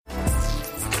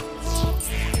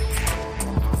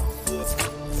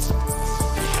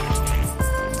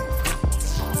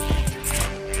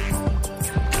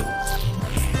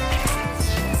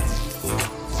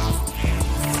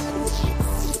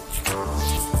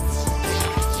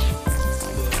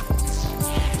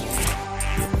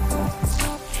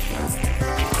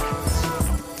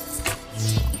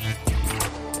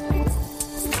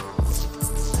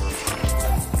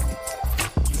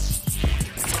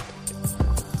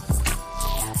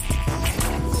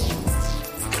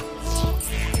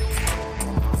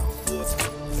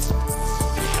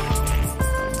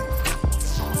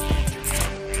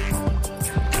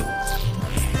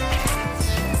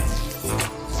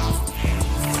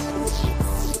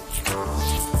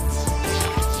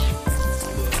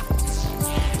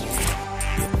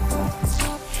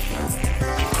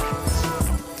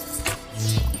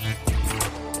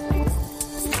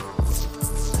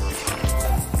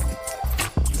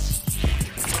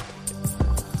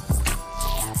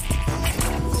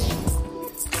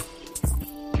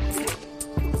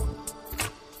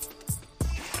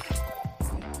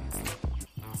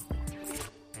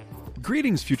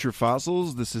Greetings, future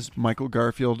fossils. This is Michael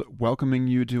Garfield welcoming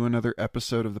you to another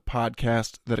episode of the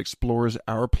podcast that explores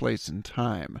our place in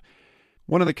time.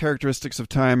 One of the characteristics of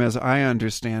time, as I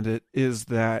understand it, is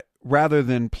that rather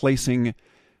than placing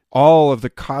all of the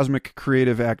cosmic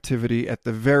creative activity at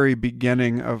the very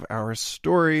beginning of our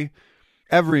story,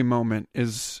 every moment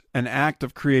is an act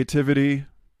of creativity,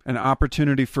 an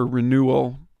opportunity for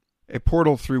renewal, a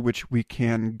portal through which we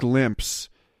can glimpse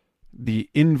the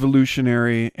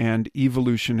involutionary and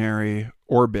evolutionary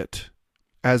orbit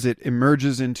as it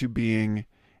emerges into being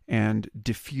and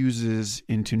diffuses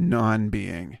into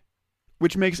non-being,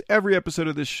 which makes every episode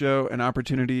of this show an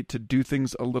opportunity to do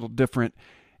things a little different,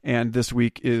 and this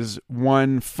week is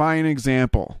one fine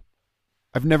example.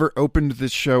 I've never opened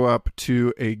this show up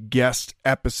to a guest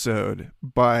episode,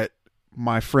 but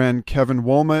my friend Kevin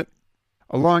Woolmott,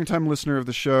 a longtime listener of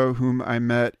the show whom I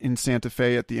met in Santa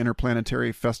Fe at the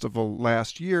Interplanetary Festival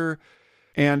last year,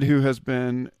 and who has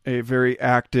been a very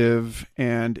active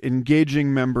and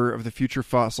engaging member of the Future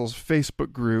Fossils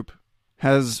Facebook group,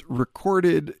 has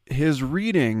recorded his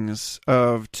readings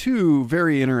of two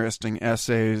very interesting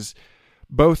essays,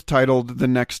 both titled The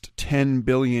Next 10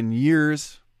 Billion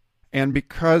Years. And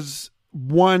because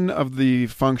one of the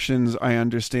functions I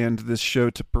understand this show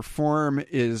to perform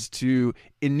is to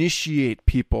initiate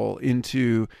people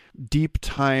into deep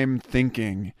time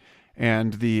thinking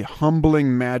and the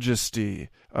humbling majesty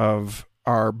of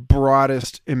our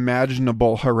broadest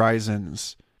imaginable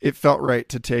horizons, it felt right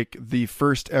to take the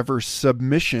first ever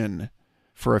submission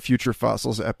for a Future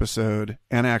Fossils episode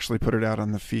and actually put it out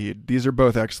on the feed. These are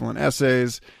both excellent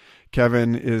essays.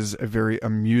 Kevin is a very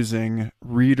amusing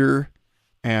reader,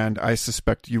 and I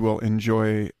suspect you will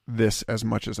enjoy this as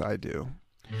much as I do.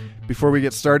 Before we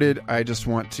get started, I just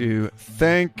want to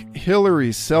thank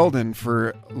Hillary Selden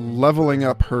for leveling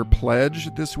up her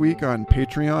pledge this week on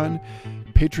Patreon.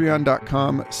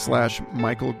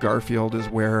 Patreon.com/Michael Garfield is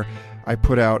where I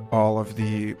put out all of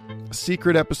the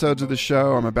secret episodes of the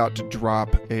show. I'm about to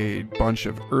drop a bunch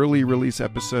of early release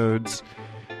episodes.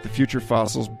 The Future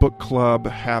Fossils Book Club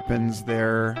happens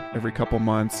there every couple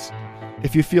months.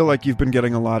 If you feel like you've been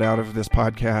getting a lot out of this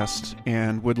podcast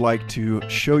and would like to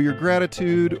show your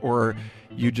gratitude, or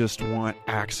you just want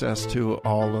access to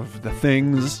all of the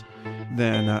things,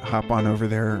 then hop on over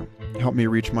there. Help me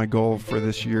reach my goal for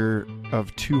this year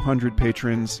of 200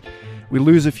 patrons. We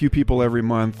lose a few people every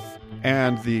month,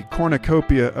 and the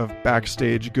cornucopia of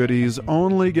backstage goodies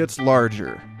only gets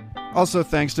larger. Also,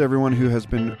 thanks to everyone who has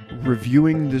been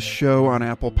reviewing this show on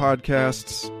Apple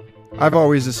Podcasts. I've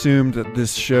always assumed that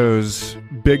this show's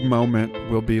big moment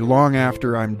will be long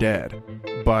after I'm dead,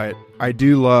 but I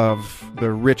do love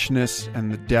the richness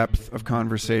and the depth of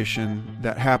conversation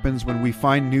that happens when we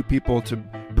find new people to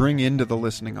bring into the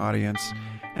listening audience,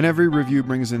 and every review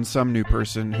brings in some new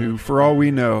person who, for all we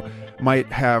know,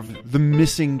 might have the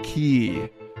missing key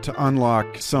to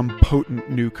unlock some potent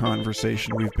new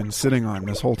conversation we've been sitting on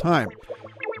this whole time.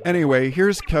 Anyway,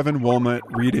 here's Kevin Woolmott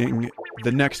reading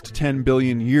The Next 10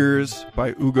 Billion Years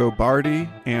by Ugo Bardi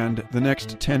and The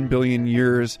Next 10 Billion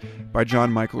Years by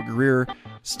John Michael Greer.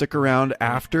 Stick around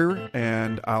after,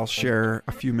 and I'll share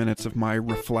a few minutes of my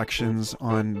reflections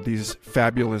on these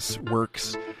fabulous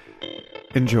works.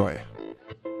 Enjoy.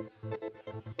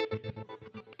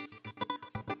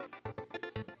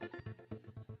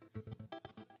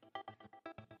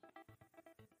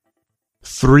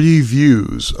 Three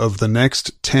Views of the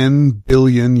Next 10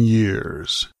 Billion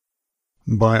Years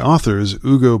by authors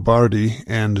Ugo Bardi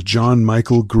and John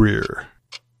Michael Greer.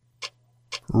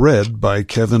 Read by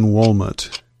Kevin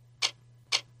Woolmott.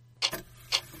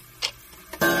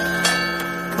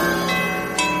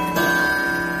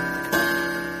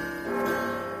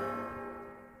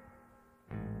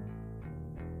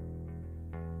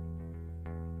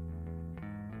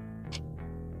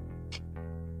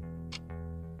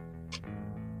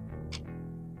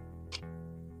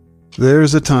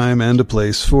 There's a time and a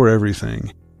place for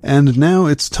everything, and now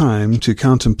it's time to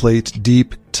contemplate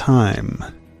deep time.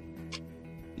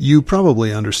 You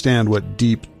probably understand what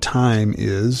deep time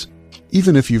is,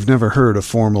 even if you've never heard a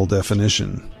formal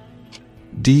definition.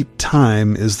 Deep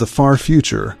time is the far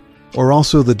future, or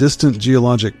also the distant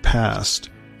geologic past,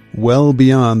 well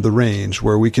beyond the range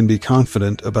where we can be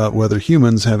confident about whether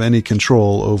humans have any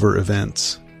control over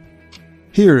events.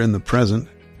 Here in the present,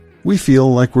 we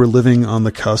feel like we're living on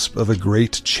the cusp of a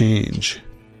great change.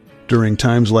 During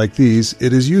times like these,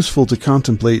 it is useful to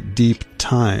contemplate deep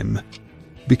time,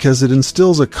 because it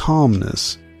instills a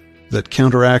calmness that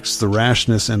counteracts the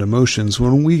rashness and emotions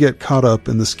when we get caught up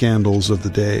in the scandals of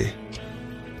the day.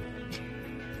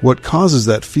 What causes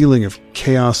that feeling of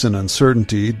chaos and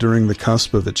uncertainty during the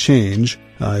cusp of a change,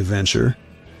 I venture,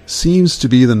 seems to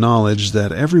be the knowledge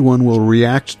that everyone will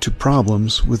react to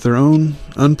problems with their own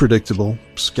unpredictable,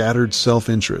 scattered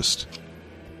self-interest.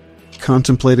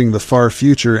 Contemplating the far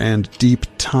future and deep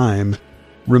time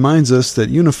reminds us that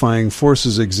unifying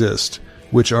forces exist,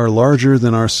 which are larger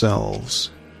than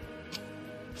ourselves.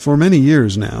 For many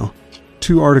years now,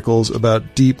 2 articles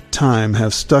about deep time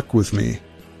have stuck with me.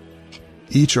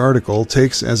 Each article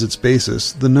takes as its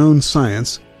basis the known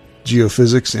science,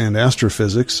 geophysics and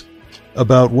astrophysics,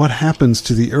 about what happens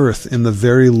to the Earth in the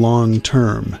very long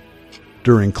term,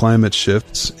 during climate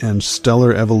shifts and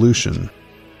stellar evolution.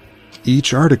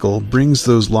 Each article brings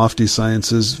those lofty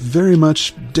sciences very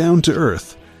much down to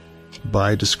earth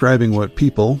by describing what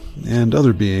people, and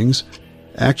other beings,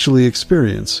 actually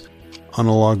experience on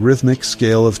a logarithmic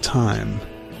scale of time.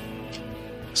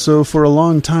 So for a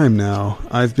long time now,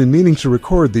 I've been meaning to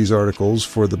record these articles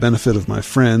for the benefit of my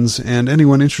friends and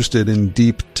anyone interested in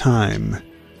deep time.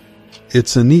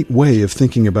 It's a neat way of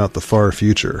thinking about the far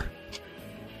future.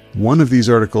 One of these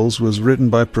articles was written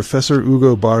by Professor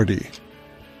Ugo Bardi.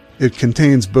 It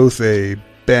contains both a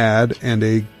bad and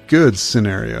a good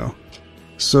scenario.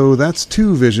 So that's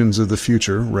 2 visions of the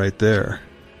future right there.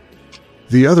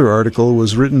 The other article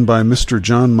was written by Mr.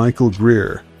 John Michael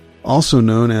Greer, also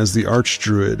known as the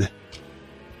Archdruid.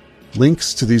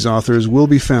 Links to these authors will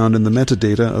be found in the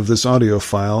metadata of this audio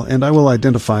file, and I will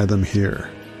identify them here.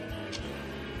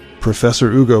 Professor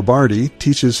Ugo Bardi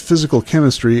teaches physical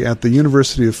chemistry at the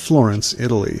University of Florence,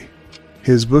 Italy.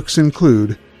 His books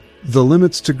include The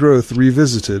Limits to Growth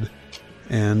Revisited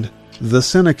and The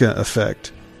Seneca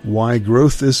Effect, Why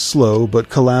Growth is Slow but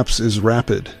Collapse is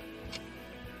Rapid.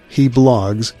 He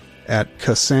blogs at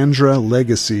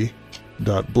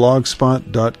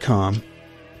cassandralegacy.blogspot.com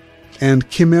and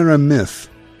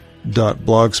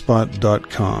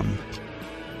chimeramyth.blogspot.com.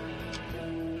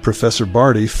 Professor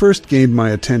Bardi first gained my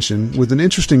attention with an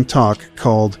interesting talk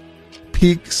called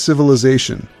Peak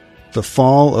Civilization, The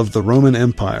Fall of the Roman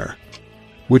Empire,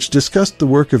 which discussed the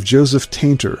work of Joseph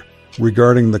Tainter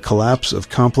regarding the collapse of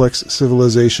complex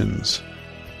civilizations.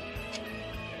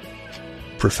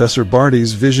 Professor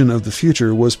Bardi's vision of the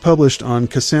future was published on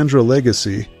Cassandra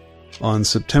Legacy on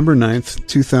September 9th,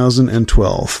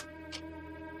 2012.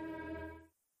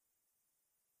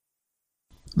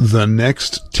 The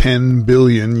Next 10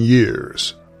 Billion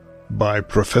Years by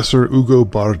Professor Ugo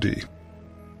Bardi.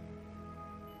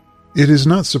 It is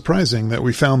not surprising that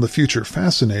we found the future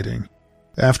fascinating.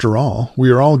 After all, we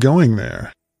are all going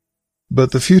there.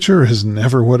 But the future is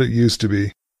never what it used to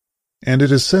be. And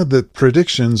it is said that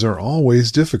predictions are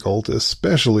always difficult,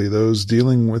 especially those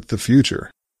dealing with the future.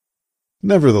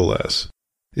 Nevertheless,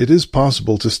 it is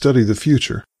possible to study the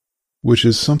future, which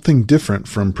is something different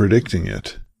from predicting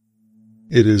it.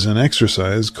 It is an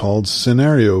exercise called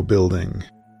scenario building.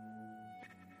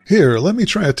 Here, let me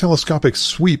try a telescopic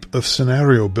sweep of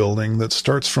scenario building that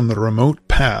starts from the remote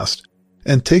past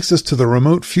and takes us to the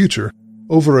remote future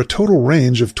over a total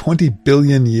range of 20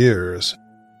 billion years.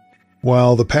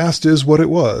 While the past is what it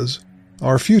was,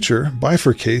 our future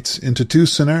bifurcates into 2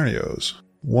 scenarios,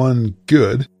 one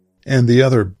good and the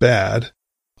other bad,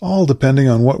 all depending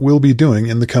on what we'll be doing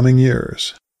in the coming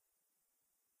years.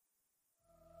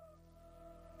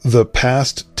 The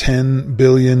past 10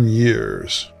 billion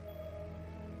years.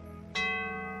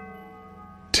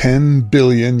 10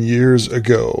 billion years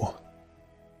ago.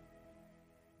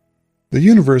 The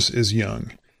universe is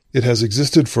young. It has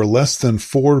existed for less than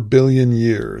 4 billion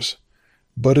years.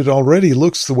 But it already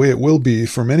looks the way it will be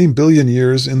for many billion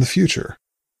years in the future.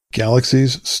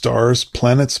 Galaxies, stars,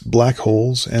 planets, black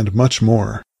holes, and much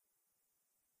more.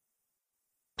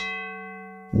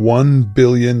 1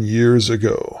 billion years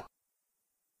ago.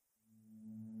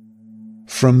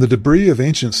 From the debris of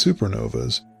ancient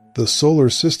supernovas, the solar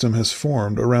system has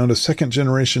formed around a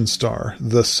second-generation star,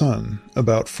 the Sun,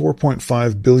 about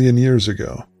 4.5 billion years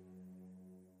ago.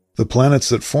 The planets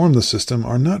that form the system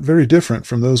are not very different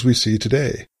from those we see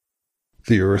today.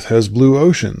 The Earth has blue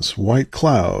oceans, white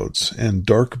clouds, and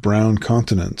dark brown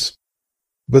continents.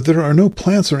 But there are no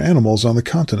plants or animals on the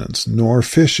continents, nor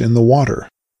fish in the water.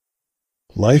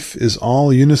 Life is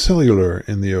all unicellular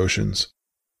in the oceans.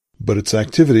 But its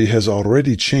activity has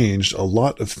already changed a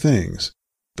lot of things.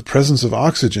 The presence of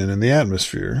oxygen in the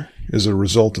atmosphere is a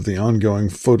result of the ongoing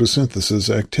photosynthesis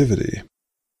activity.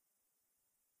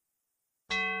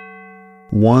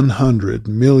 100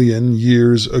 million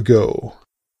years ago.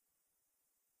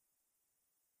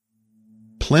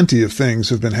 Plenty of things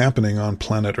have been happening on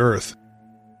planet Earth.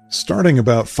 Starting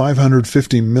about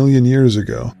 550 million years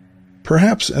ago,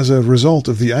 perhaps as a result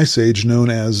of the ice age known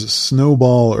as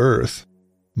Snowball Earth,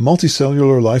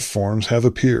 multicellular life forms have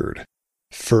appeared.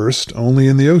 First, only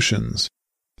in the oceans.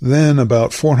 Then,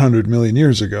 about 400 million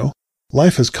years ago,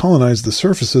 life has colonized the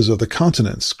surfaces of the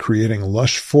continents, creating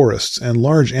lush forests and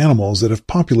large animals that have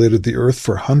populated the Earth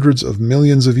for hundreds of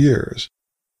millions of years.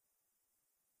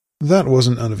 That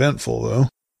wasn't uneventful, though.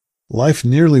 Life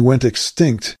nearly went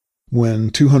extinct when,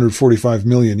 245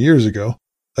 million years ago,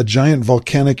 a giant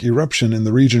volcanic eruption in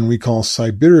the region we call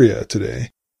Siberia today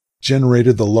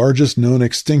generated the largest known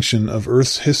extinction of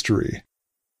Earth's history.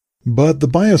 But the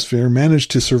biosphere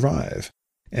managed to survive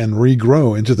and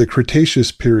regrow into the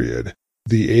Cretaceous period,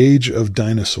 the age of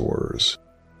dinosaurs.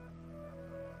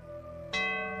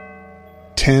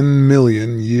 10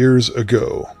 million years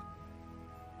ago.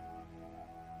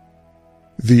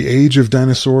 The age of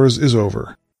dinosaurs is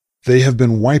over. They have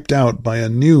been wiped out by a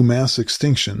new mass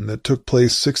extinction that took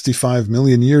place 65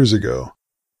 million years ago,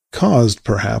 caused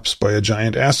perhaps by a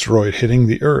giant asteroid hitting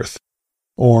the Earth,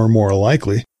 or more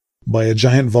likely, by a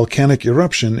giant volcanic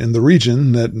eruption in the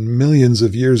region that millions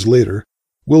of years later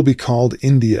will be called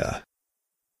India.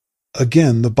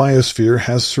 Again, the biosphere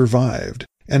has survived,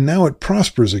 and now it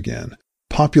prospers again,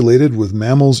 populated with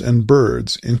mammals and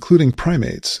birds, including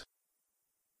primates.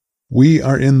 We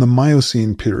are in the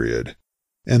Miocene period,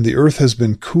 and the Earth has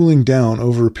been cooling down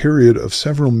over a period of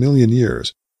several million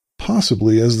years,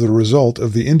 possibly as the result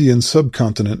of the Indian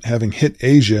subcontinent having hit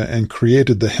Asia and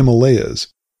created the Himalayas.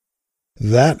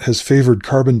 That has favored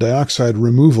carbon dioxide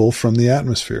removal from the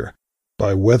atmosphere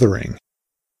by weathering.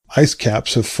 Ice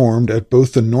caps have formed at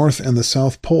both the North and the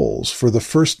South Poles for the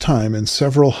first time in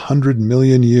several 100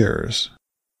 million years.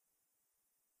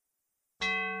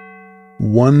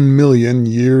 1 million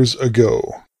years ago.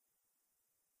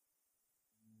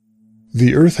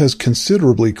 The Earth has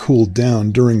considerably cooled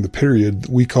down during the period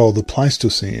we call the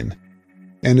Pleistocene,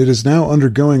 and it is now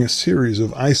undergoing a series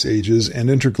of ice ages and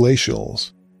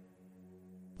interglacials.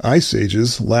 Ice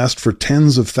ages last for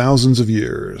tens of thousands of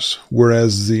years,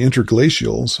 whereas the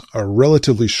interglacials are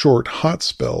relatively short hot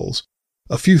spells,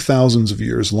 a few thousands of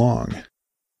years long.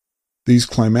 These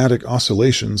climatic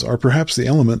oscillations are perhaps the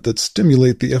element that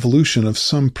stimulate the evolution of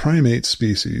some primate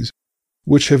species,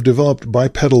 which have developed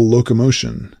bipedal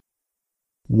locomotion.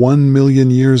 1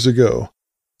 million years ago,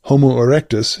 Homo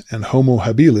erectus and Homo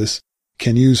habilis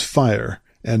can use fire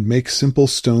and make simple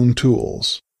stone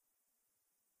tools.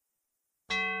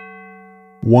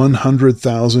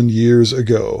 100,000 years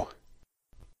ago.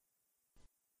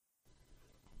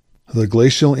 The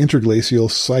glacial-interglacial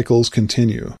cycles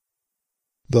continue.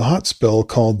 The hot spell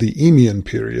called the Eemian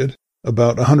period,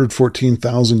 about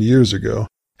 114,000 years ago,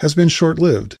 has been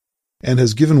short-lived, and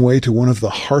has given way to one of the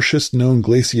harshest known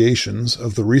glaciations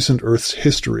of the recent Earth's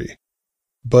history.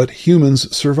 But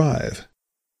humans survive.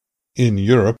 In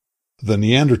Europe, the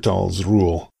Neanderthals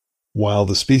rule, while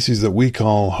the species that we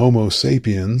call Homo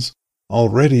sapiens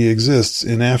already exists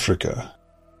in Africa.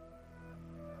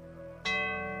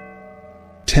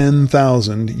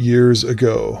 10,000 years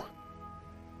ago.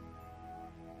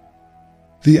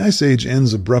 The Ice Age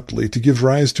ends abruptly to give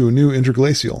rise to a new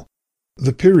interglacial,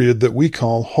 the period that we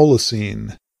call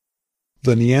Holocene.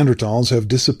 The Neanderthals have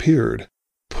disappeared,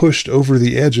 pushed over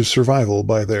the edge of survival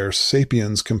by their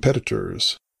sapiens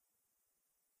competitors.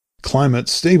 Climate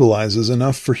stabilizes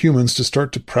enough for humans to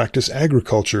start to practice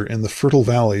agriculture in the fertile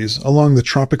valleys along the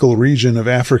tropical region of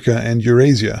Africa and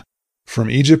Eurasia, from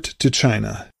Egypt to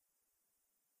China.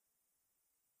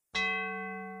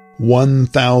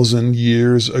 1,000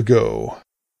 years ago.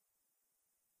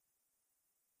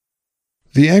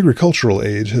 The agricultural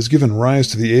age has given rise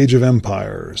to the age of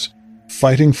empires,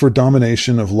 fighting for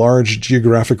domination of large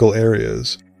geographical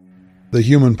areas. The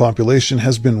human population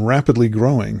has been rapidly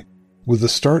growing, with the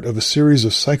start of a series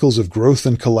of cycles of growth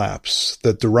and collapse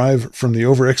that derive from the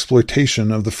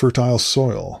overexploitation of the fertile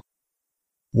soil.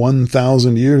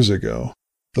 1,000 years ago,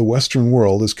 the Western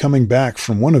world is coming back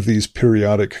from one of these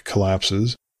periodic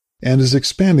collapses and is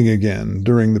expanding again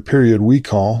during the period we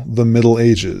call the Middle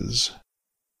Ages.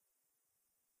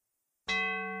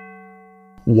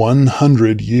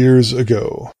 100 years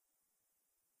ago.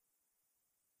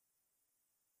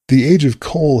 The age of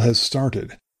coal has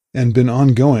started and been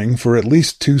ongoing for at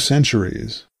least 2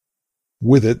 centuries.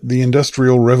 With it, the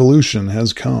Industrial Revolution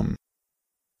has come.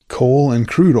 Coal and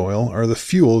crude oil are the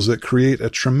fuels that create a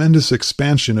tremendous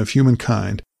expansion of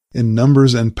humankind in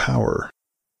numbers and power.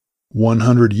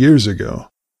 100 years ago,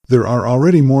 there are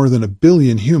already more than 1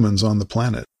 billion humans on the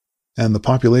planet, and the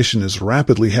population is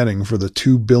rapidly heading for the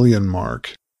 2 billion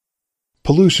mark.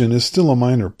 Pollution is still a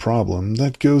minor problem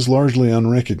that goes largely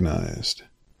unrecognized.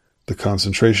 The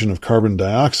concentration of carbon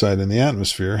dioxide in the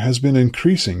atmosphere has been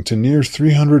increasing to near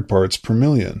 300 parts per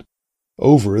million,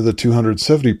 over the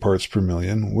 270 parts per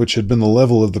million, which had been the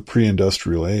level of the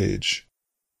pre-industrial age.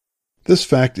 This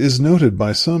fact is noted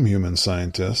by some human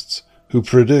scientists, who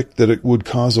predict that it would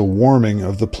cause a warming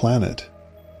of the planet.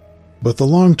 But the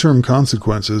long-term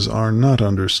consequences are not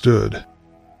understood.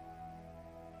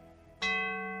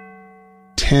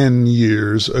 10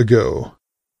 years ago.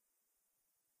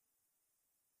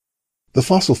 The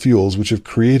fossil fuels which have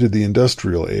created the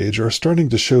industrial age are starting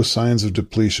to show signs of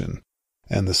depletion,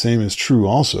 and the same is true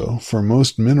also for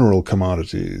most mineral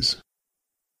commodities.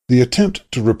 The attempt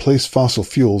to replace fossil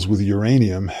fuels with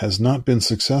uranium has not been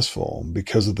successful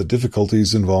because of the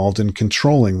difficulties involved in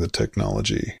controlling the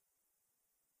technology.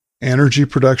 Energy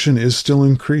production is still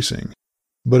increasing,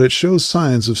 but it shows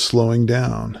signs of slowing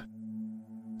down.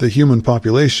 The human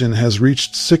population has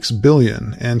reached 6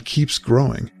 billion and keeps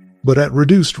growing, but at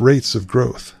reduced rates of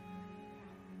growth.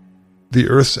 The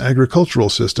Earth's agricultural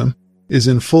system is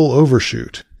in full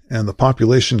overshoot, and the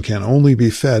population can only be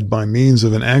fed by means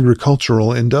of an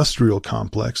agricultural-industrial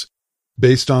complex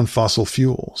based on fossil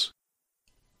fuels.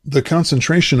 The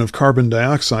concentration of carbon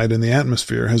dioxide in the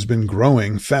atmosphere has been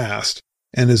growing fast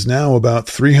and is now about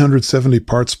 370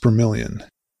 parts per million.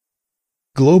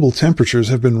 Global temperatures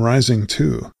have been rising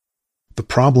too. The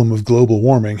problem of global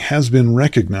warming has been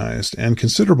recognized, and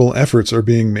considerable efforts are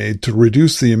being made to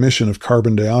reduce the emission of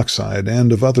carbon dioxide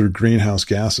and of other greenhouse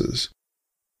gases.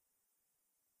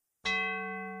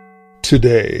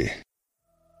 Today.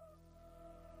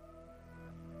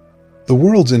 The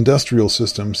world's industrial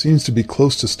system seems to be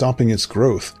close to stopping its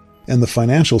growth, and the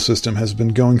financial system has been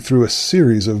going through a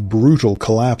series of brutal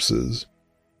collapses.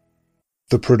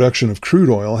 The production of crude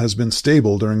oil has been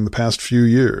stable during the past few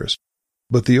years,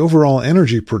 but the overall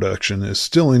energy production is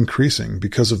still increasing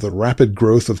because of the rapid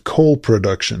growth of coal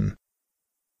production.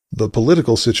 The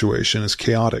political situation is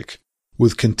chaotic,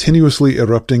 with continuously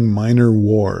erupting minor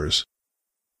wars.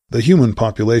 The human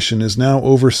population is now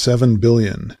over 7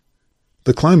 billion.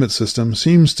 The climate system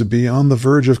seems to be on the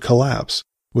verge of collapse,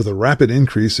 with a rapid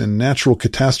increase in natural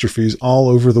catastrophes all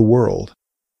over the world,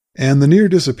 and the near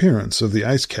disappearance of the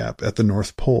ice cap at the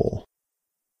North Pole.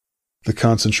 The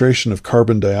concentration of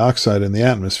carbon dioxide in the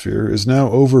atmosphere is now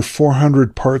over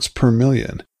 400 parts per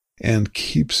million and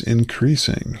keeps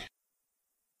increasing.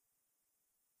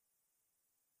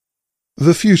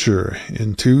 The future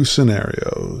in 2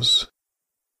 scenarios.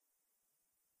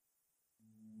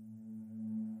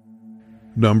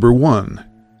 Number 1.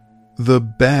 The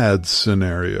bad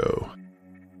scenario.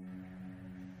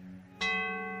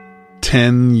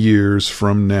 10 years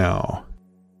from now.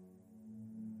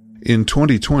 In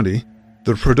 2020,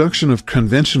 the production of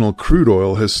conventional crude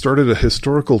oil has started a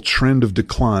historical trend of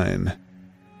decline,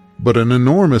 but an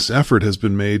enormous effort has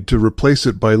been made to replace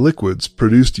it by liquids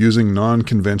produced using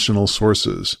non-conventional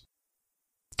sources.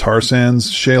 Tar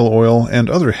sands, shale oil, and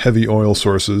other heavy oil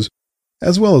sources,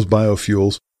 as well as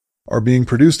biofuels, are being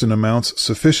produced in amounts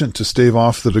sufficient to stave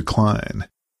off the decline.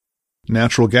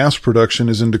 Natural gas production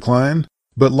is in decline,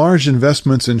 but large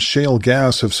investments in shale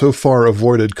gas have so far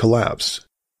avoided collapse.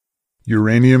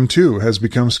 Uranium, too, has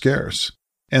become scarce,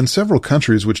 and several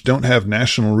countries which don't have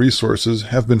national resources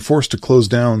have been forced to close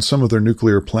down some of their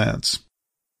nuclear plants.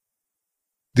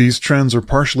 These trends are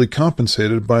partially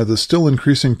compensated by the still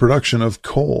increasing production of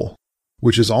coal,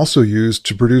 which is also used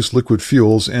to produce liquid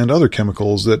fuels and other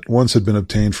chemicals that once had been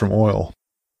obtained from oil.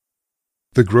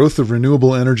 The growth of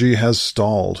renewable energy has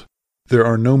stalled. There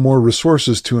are no more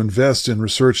resources to invest in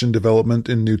research and development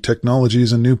in new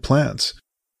technologies and new plants,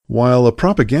 while a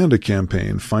propaganda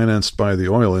campaign financed by the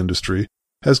oil industry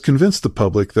has convinced the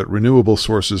public that renewable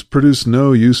sources produce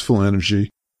no useful energy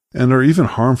and are even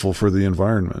harmful for the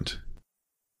environment.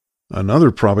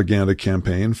 Another propaganda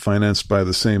campaign financed by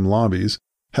the same lobbies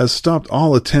has stopped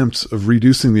all attempts of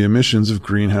reducing the emissions of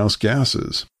greenhouse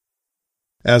gases.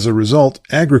 As a result,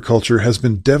 agriculture has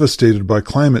been devastated by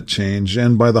climate change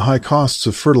and by the high costs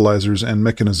of fertilizers and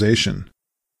mechanization.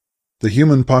 The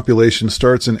human population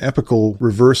starts an epochal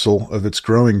reversal of its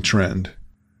growing trend,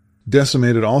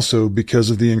 decimated also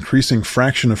because of the increasing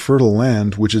fraction of fertile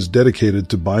land which is dedicated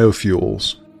to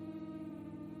biofuels.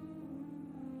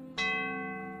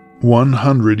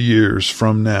 100 years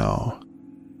from now.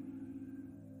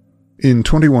 In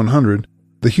 2100,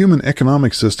 the human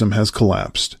economic system has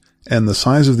collapsed, and the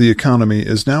size of the economy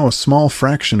is now a small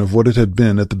fraction of what it had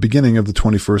been at the beginning of the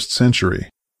 21st century.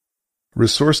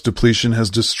 Resource depletion has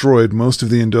destroyed most of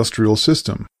the industrial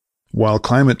system, while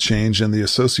climate change and the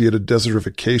associated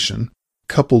desertification,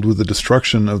 coupled with the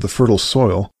destruction of the fertile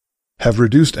soil, have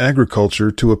reduced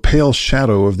agriculture to a pale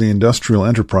shadow of the industrial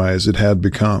enterprise it had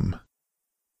become.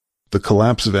 The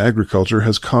collapse of agriculture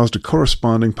has caused a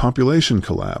corresponding population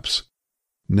collapse.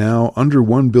 now under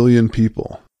 1 billion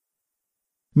people.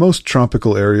 Most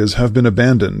tropical areas have been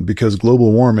abandoned because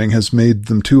global warming has made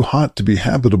them too hot to be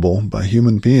habitable by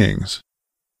human beings.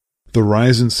 The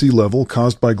rise in sea level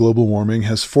caused by global warming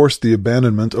has forced the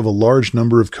abandonment of a large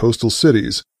number of coastal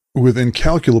cities, with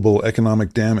incalculable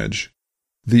economic damage.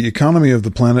 The economy of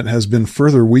the planet has been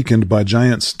further weakened by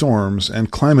giant storms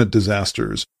and climate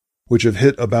disasters, which have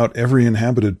hit about every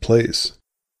inhabited place.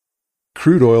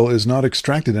 Crude oil is not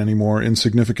extracted anymore in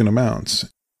significant amounts,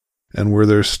 and where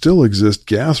there still exist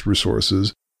gas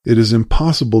resources, it is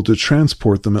impossible to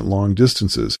transport them at long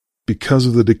distances because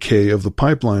of the decay of the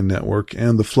pipeline network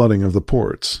and the flooding of the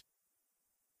ports.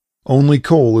 Only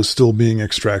coal is still being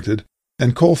extracted,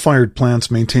 and coal-fired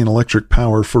plants maintain electric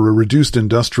power for a reduced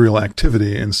industrial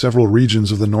activity in several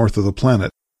regions of the north of the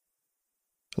planet.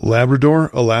 Labrador,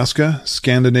 Alaska,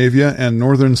 Scandinavia, and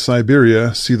northern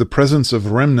Siberia see the presence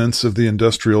of remnants of the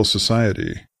industrial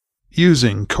society.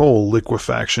 Using coal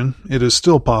liquefaction, it is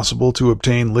still possible to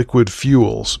obtain liquid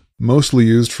fuels, mostly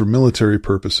used for military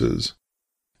purposes.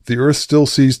 The Earth still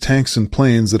sees tanks and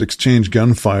planes that exchange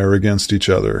gunfire against each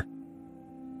other.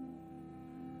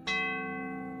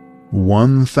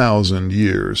 1,000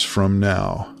 years from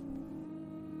now.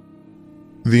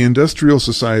 The industrial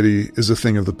society is a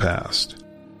thing of the past.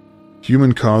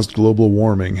 Human-caused global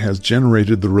warming has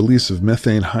generated the release of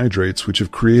methane hydrates which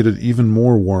have created even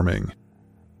more warming.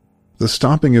 The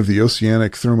stopping of the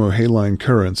oceanic thermohaline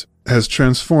currents has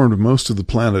transformed most of the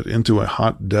planet into a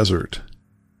hot desert.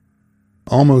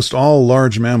 Almost all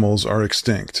large mammals are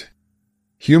extinct.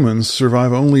 Humans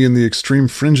survive only in the extreme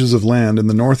fringes of land in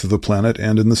the north of the planet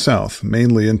and in the south,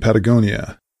 mainly in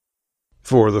Patagonia.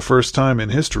 For the first time in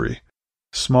history,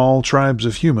 small tribes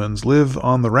of humans live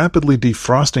on the rapidly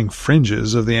defrosting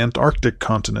fringes of the Antarctic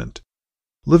continent,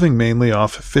 living mainly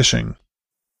off fishing.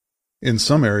 In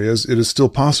some areas, it is still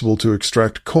possible to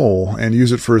extract coal and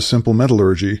use it for a simple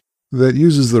metallurgy that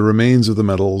uses the remains of the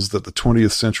metals that the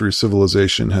 20th century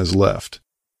civilization has left.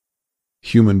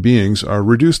 Human beings are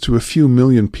reduced to a few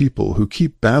million people who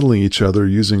keep battling each other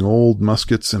using old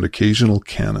muskets and occasional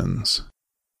cannons.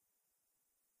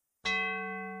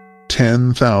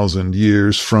 10,000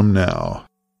 years from now.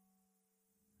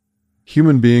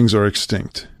 Human beings are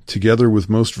extinct, together with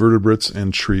most vertebrates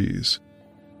and trees.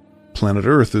 Planet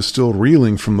Earth is still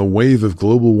reeling from the wave of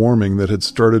global warming that had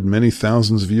started many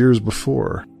thousands of years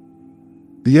before.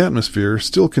 The atmosphere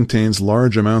still contains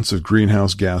large amounts of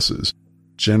greenhouse gases,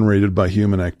 generated by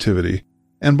human activity,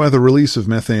 and by the release of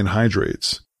methane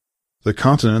hydrates. The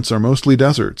continents are mostly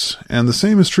deserts, and the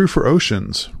same is true for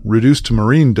oceans, reduced to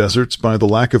marine deserts by the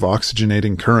lack of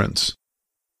oxygenating currents.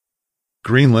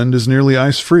 Greenland is nearly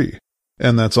ice-free,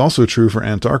 and that's also true for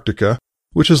Antarctica,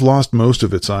 which has lost most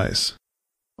of its ice.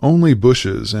 Only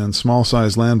bushes and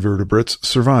small-sized land vertebrates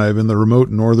survive in the remote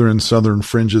northern and southern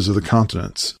fringes of the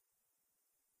continents.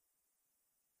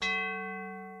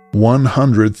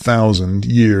 100,000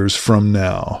 years from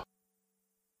now.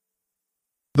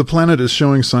 The planet is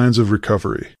showing signs of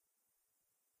recovery.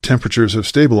 Temperatures have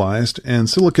stabilized, and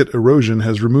silicate erosion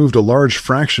has removed a large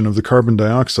fraction of the carbon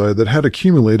dioxide that had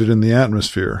accumulated in the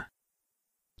atmosphere.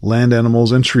 Land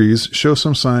animals and trees show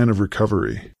some sign of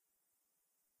recovery.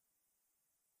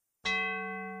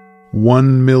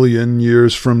 1 million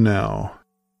years from now.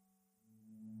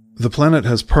 The planet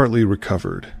has partly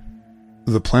recovered.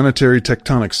 The planetary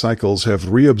tectonic cycles have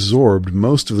reabsorbed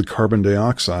most of the carbon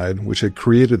dioxide which had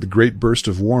created the great burst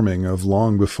of warming of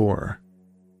long before.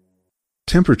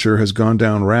 Temperature has gone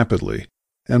down rapidly,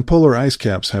 and polar ice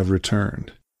caps have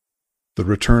returned. The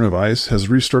return of ice has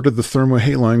restarted the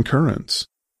thermohaline currents.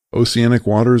 Oceanic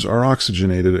waters are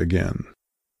oxygenated again.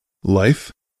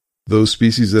 Life, those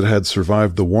species that had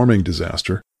survived the warming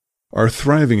disaster, are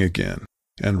thriving again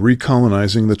and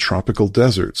recolonizing the tropical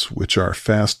deserts, which are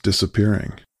fast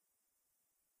disappearing.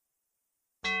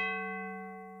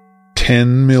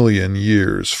 10 million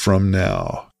years from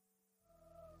now.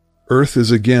 Earth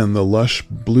is again the lush,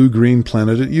 blue-green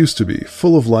planet it used to be,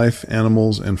 full of life,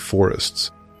 animals, and forests.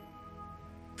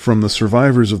 From the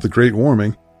survivors of the Great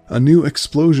Warming, a new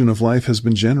explosion of life has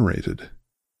been generated.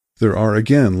 There are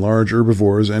again large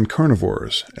herbivores and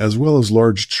carnivores, as well as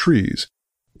large trees,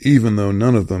 even though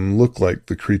none of them look like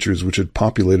the creatures which had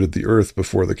populated the Earth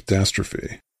before the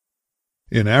catastrophe.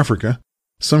 In Africa,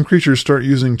 some creatures start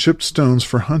using chipped stones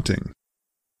for hunting.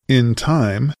 In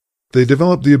time, they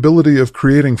develop the ability of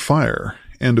creating fire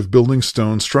and of building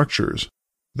stone structures.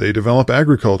 They develop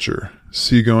agriculture,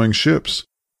 seagoing ships,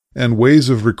 and ways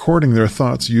of recording their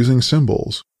thoughts using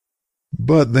symbols.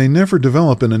 But they never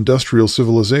develop an industrial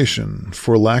civilization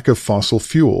for lack of fossil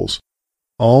fuels,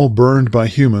 all burned by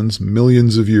humans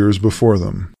millions of years before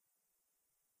them.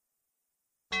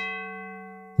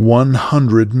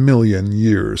 100 million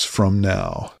years from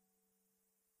now.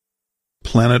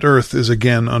 Planet Earth is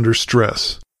again under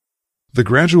stress. The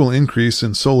gradual increase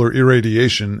in solar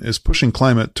irradiation is pushing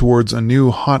climate towards a new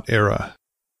hot era.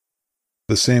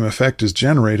 The same effect is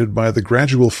generated by the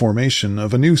gradual formation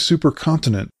of a new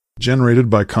supercontinent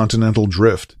generated by continental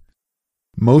drift.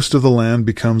 Most of the land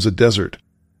becomes a desert.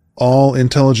 All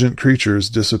intelligent creatures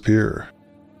disappear.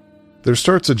 There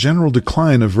starts a general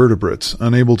decline of vertebrates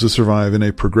unable to survive in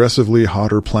a progressively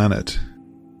hotter planet.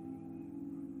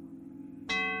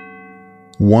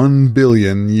 1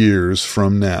 billion years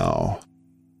from now.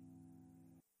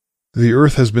 The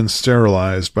Earth has been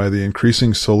sterilized by the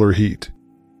increasing solar heat.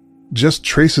 Just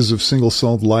traces of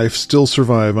single-celled life still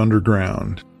survive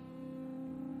underground.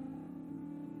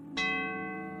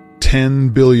 10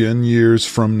 billion years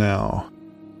from now.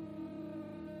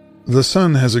 The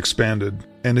Sun has expanded,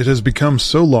 and it has become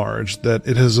so large that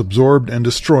it has absorbed and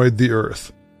destroyed the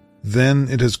Earth. Then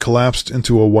it has collapsed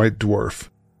into a white dwarf.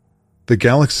 The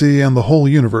galaxy and the whole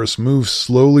universe move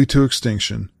slowly to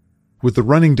extinction, with the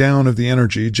running down of the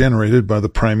energy generated by the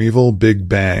primeval Big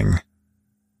Bang.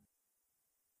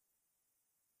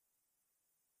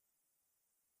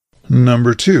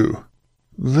 Number 2.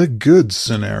 The good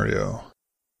scenario.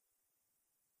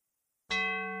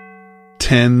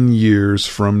 10 years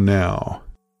from now.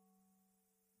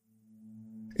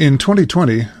 In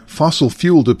 2020, fossil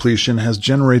fuel depletion has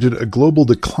generated a global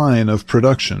decline of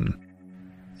production.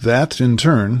 That, in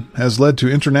turn, has led to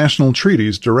international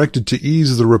treaties directed to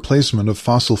ease the replacement of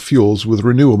fossil fuels with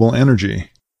renewable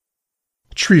energy.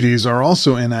 Treaties are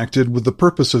also enacted with the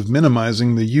purpose of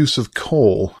minimizing the use of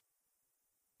coal.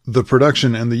 The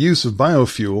production and the use of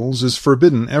biofuels is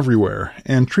forbidden everywhere,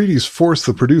 and treaties force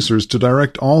the producers to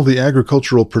direct all the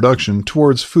agricultural production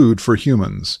towards food for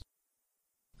humans.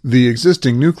 The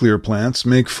existing nuclear plants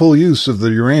make full use of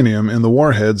the uranium in the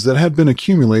warheads that had been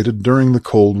accumulated during the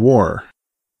Cold War.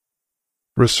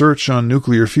 Research on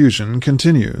nuclear fusion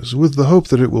continues, with the hope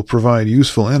that it will provide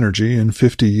useful energy in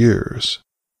 50 years.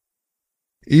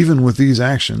 Even with these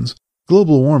actions,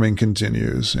 global warming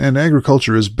continues, and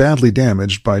agriculture is badly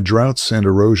damaged by droughts and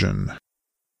erosion.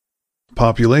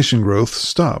 Population growth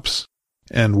stops,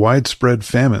 and widespread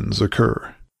famines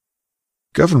occur.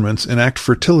 Governments enact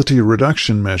fertility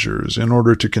reduction measures in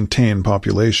order to contain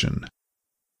population.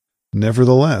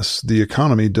 Nevertheless, the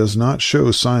economy does not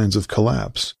show signs of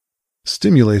collapse,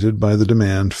 stimulated by the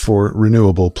demand for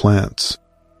renewable plants.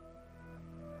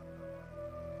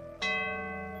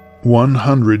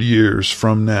 100 years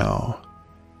from now.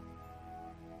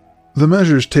 The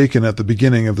measures taken at the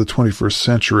beginning of the 21st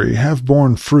century have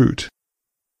borne fruit.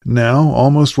 Now,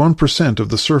 almost 1% of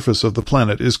the surface of the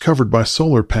planet is covered by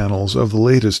solar panels of the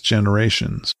latest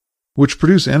generations, which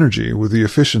produce energy with the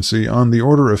efficiency on the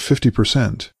order of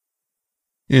 50%.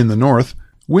 In the north,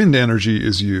 wind energy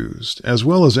is used, as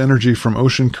well as energy from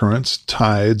ocean currents,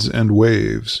 tides, and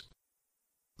waves.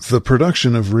 The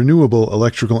production of renewable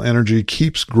electrical energy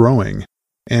keeps growing,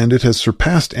 and it has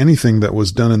surpassed anything that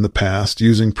was done in the past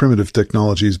using primitive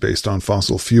technologies based on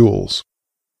fossil fuels.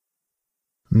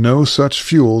 No such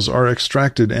fuels are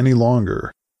extracted any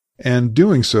longer, and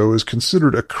doing so is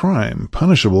considered a crime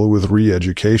punishable with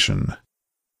re-education.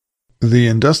 The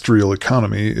industrial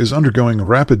economy is undergoing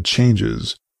rapid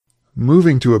changes,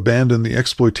 moving to abandon the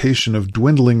exploitation of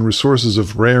dwindling resources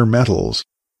of rare metals,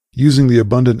 using the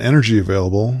abundant energy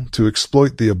available to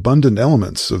exploit the abundant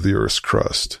elements of the Earth's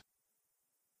crust.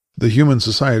 The human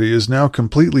society is now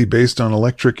completely based on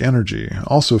electric energy,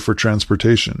 also for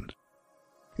transportation.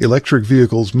 Electric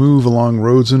vehicles move along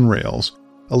roads and rails,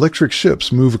 electric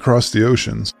ships move across the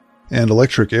oceans, and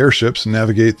electric airships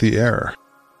navigate the air.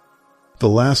 The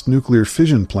last nuclear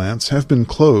fission plants have been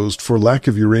closed for lack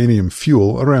of uranium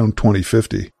fuel around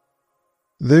 2050.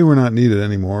 They were not needed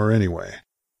anymore anyway.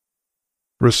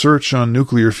 Research on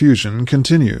nuclear fusion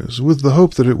continues, with the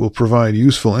hope that it will provide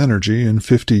useful energy in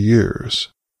 50 years.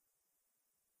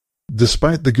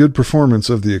 Despite the good performance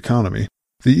of the economy,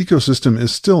 the ecosystem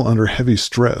is still under heavy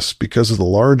stress because of the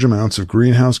large amounts of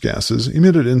greenhouse gases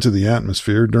emitted into the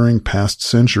atmosphere during past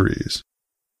centuries.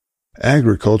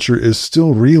 Agriculture is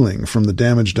still reeling from the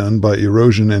damage done by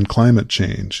erosion and climate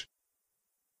change.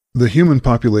 The human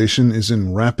population is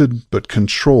in rapid but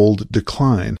controlled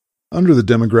decline under the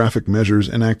demographic measures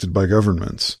enacted by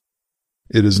governments.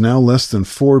 It is now less than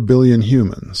 4 billion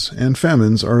humans, and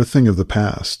famines are a thing of the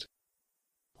past.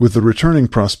 With the returning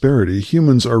prosperity,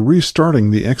 humans are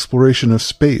restarting the exploration of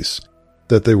space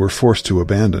that they were forced to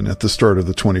abandon at the start of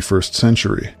the 21st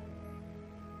century.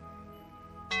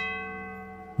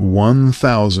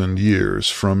 1,000 years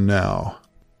from now.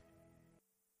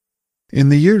 In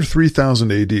the year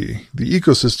 3000 AD, the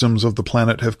ecosystems of the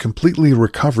planet have completely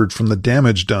recovered from the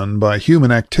damage done by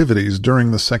human activities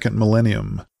during the second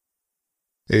millennium.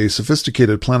 A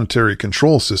sophisticated planetary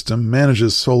control system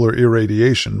manages solar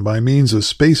irradiation by means of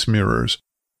space mirrors,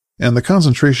 and the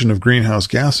concentration of greenhouse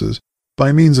gases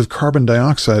by means of carbon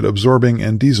dioxide absorbing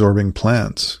and desorbing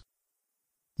plants.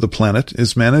 The planet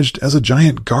is managed as a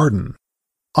giant garden,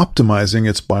 optimizing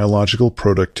its biological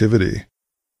productivity.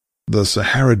 The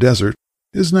Sahara Desert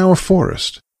is now a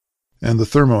forest, and the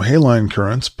thermohaline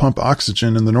currents pump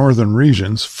oxygen in the northern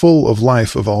regions full of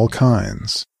life of all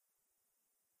kinds.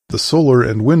 The solar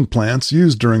and wind plants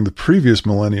used during the previous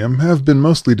millennium have been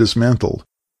mostly dismantled,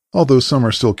 although some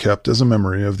are still kept as a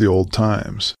memory of the old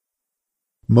times.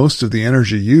 Most of the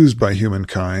energy used by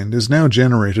humankind is now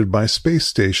generated by space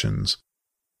stations,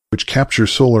 which capture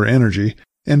solar energy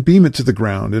and beam it to the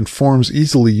ground in forms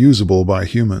easily usable by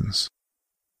humans.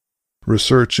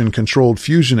 Research in controlled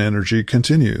fusion energy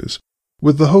continues,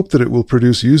 with the hope that it will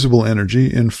produce usable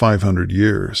energy in 500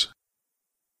 years.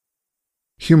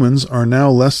 Humans are now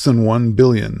less than 1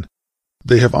 billion.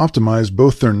 They have optimized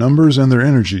both their numbers and their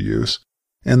energy use,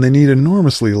 and they need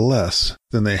enormously less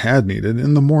than they had needed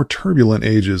in the more turbulent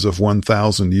ages of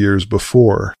 1,000 years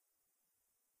before.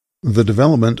 The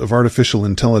development of artificial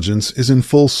intelligence is in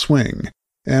full swing,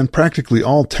 and practically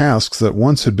all tasks that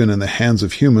once had been in the hands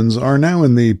of humans are now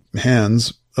in the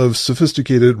hands of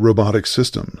sophisticated robotic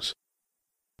systems.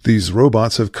 These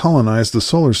robots have colonized the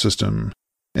solar system,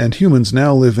 and humans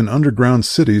now live in underground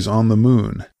cities on the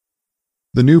moon.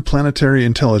 The new planetary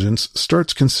intelligence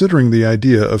starts considering the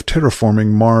idea of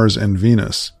terraforming Mars and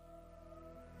Venus.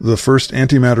 The first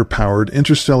antimatter-powered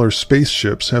interstellar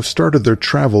spaceships have started their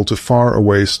travel to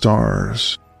far-away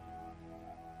stars.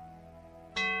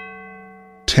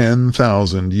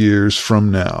 10,000 years from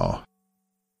now.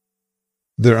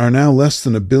 There are now less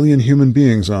than 1 billion human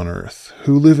beings on Earth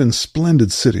who live in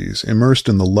splendid cities immersed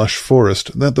in the lush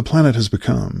forest that the planet has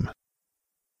become.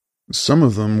 Some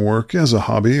of them work as a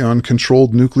hobby on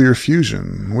controlled nuclear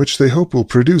fusion, which they hope will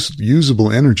produce usable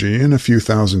energy in a few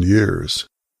thousand years.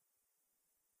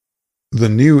 The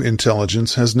new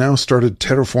intelligence has now started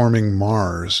terraforming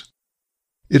Mars.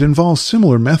 It involves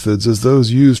similar methods as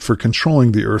those used for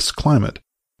controlling the Earth's climate,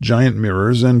 giant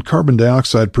mirrors and carbon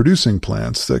dioxide-producing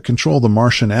plants that control the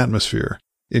Martian atmosphere,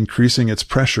 increasing its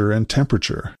pressure and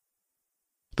temperature.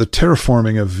 The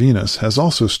terraforming of Venus has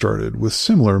also started with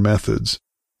similar methods,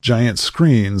 giant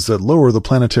screens that lower the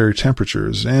planetary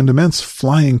temperatures and immense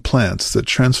flying plants that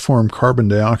transform carbon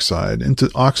dioxide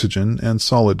into oxygen and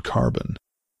solid carbon.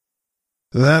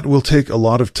 That will take a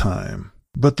lot of time,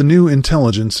 but the new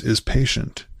intelligence is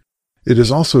patient. It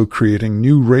is also creating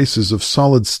new races of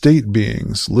solid-state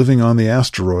beings living on the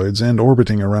asteroids and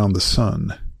orbiting around the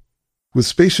Sun, with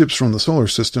spaceships from the solar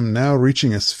system now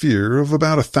reaching a sphere of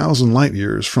about 1,000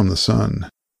 light-years from the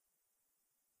Sun.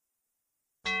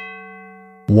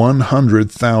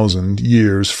 100,000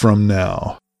 years from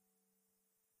now.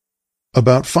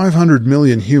 About 500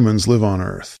 million humans live on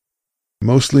Earth,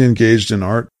 mostly engaged in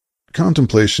art,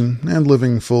 contemplation, and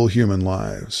living full human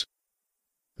lives.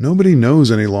 Nobody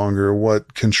knows any longer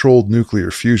what controlled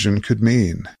nuclear fusion could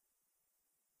mean.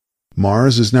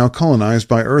 Mars is now colonized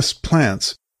by Earth's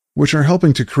plants, which are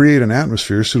helping to create an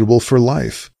atmosphere suitable for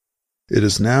life. It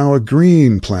is now a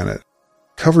green planet,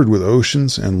 covered with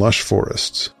oceans and lush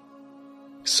forests.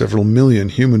 Several million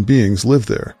human beings live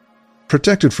there,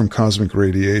 protected from cosmic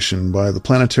radiation by the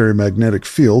planetary magnetic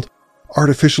field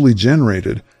artificially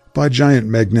generated by giant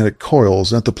magnetic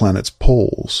coils at the planet's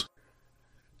poles.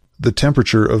 The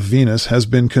temperature of Venus has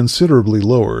been considerably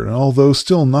lowered, although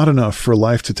still not enough for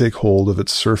life to take hold of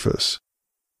its surface.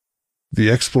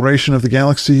 The exploration of the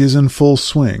galaxy is in full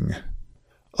swing.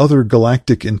 Other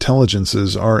galactic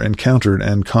intelligences are encountered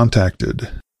and contacted.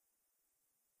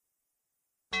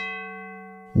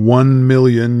 1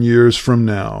 million years from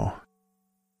now.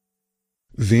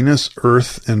 Venus,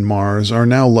 Earth, and Mars are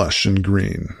now lush and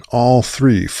green, all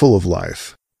three full of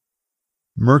life.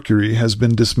 Mercury has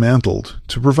been dismantled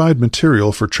to provide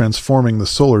material for transforming the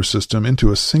solar system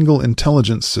into a single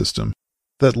intelligent system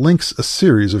that links a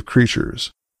series of creatures.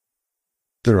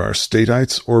 There are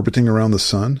statites orbiting around the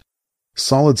Sun,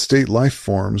 solid-state life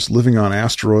forms living on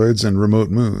asteroids and remote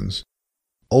moons,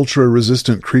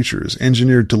 ultra-resistant creatures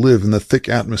engineered to live in the thick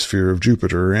atmosphere of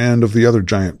Jupiter and of the other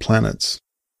giant planets.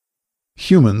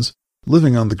 Humans,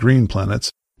 living on the green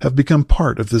planets, have become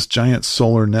part of this giant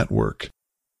solar network.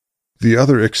 The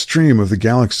other extreme of the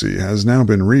galaxy has now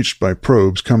been reached by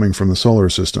probes coming from the solar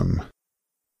system.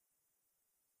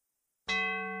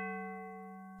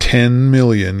 10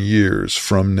 million years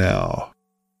from now.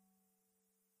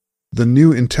 The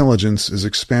new intelligence is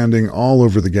expanding all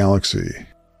over the galaxy.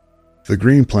 The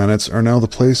green planets are now the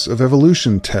place of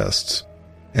evolution tests,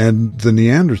 and the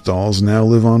Neanderthals now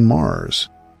live on Mars,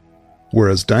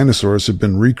 whereas dinosaurs have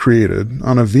been recreated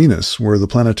on a Venus where the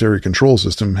planetary control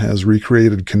system has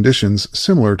recreated conditions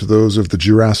similar to those of the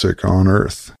Jurassic on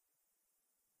Earth.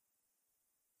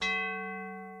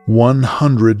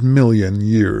 100 million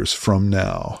years from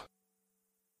now.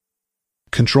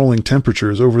 Controlling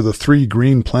temperatures over the 3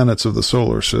 green planets of the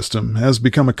solar system has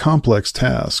become a complex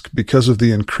task because of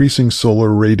the increasing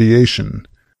solar radiation.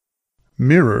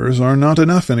 Mirrors are not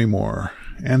enough anymore,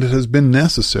 and it has been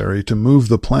necessary to move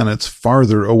the planets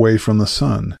farther away from the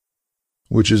Sun,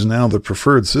 which is now the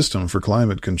preferred system for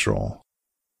climate control.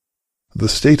 The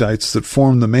statites that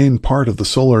form the main part of the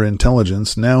solar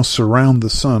intelligence now surround the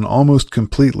Sun almost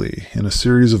completely in a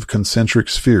series of concentric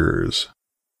spheres.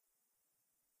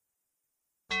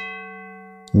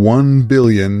 1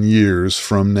 billion years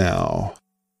from now.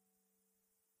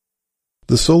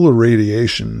 The solar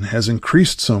radiation has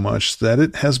increased so much that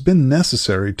it has been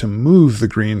necessary to move the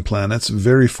green planets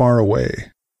very far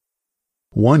away.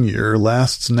 1 year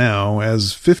lasts now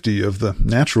as 50 of the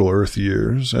natural Earth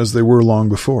years, as they were long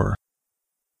before.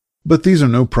 But these are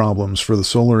no problems for the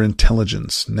solar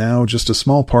intelligence, now just a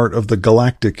small part of the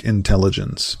galactic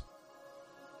intelligence.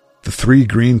 The 3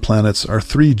 green planets are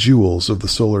 3 jewels of the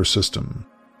solar system.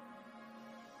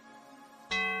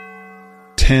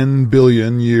 10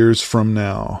 billion years from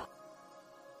now.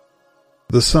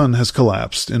 The Sun has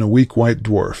collapsed in a weak white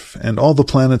dwarf, and all the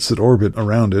planets that orbit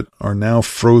around it are now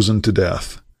frozen to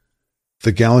death.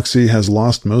 The galaxy has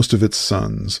lost most of its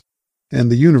suns, and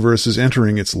the universe is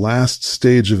entering its last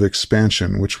stage of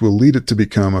expansion, which will lead it to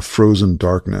become a frozen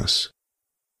darkness.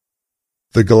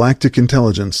 The galactic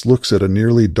intelligence looks at a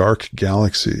nearly dark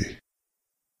galaxy.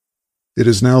 It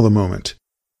is now the moment.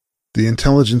 The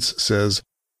intelligence says,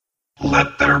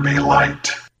 "Let there be light."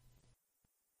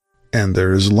 And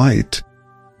there is light.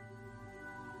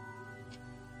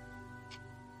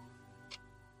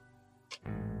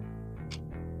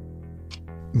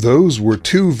 Those were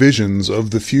 2 visions of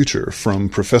the future from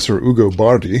Professor Ugo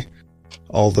Bardi,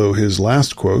 although his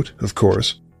last quote, of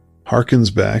course,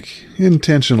 harkens back,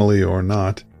 intentionally or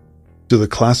not, to the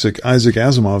classic Isaac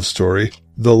Asimov story,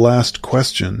 The Last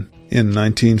Question, in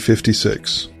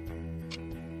 1956.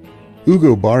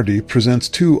 Ugo Bardi presents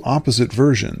 2 opposite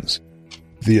versions: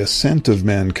 the ascent of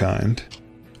mankind,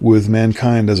 with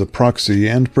mankind as a proxy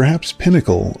and perhaps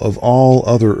pinnacle of all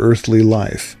other earthly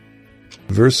life,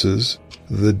 versus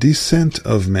the descent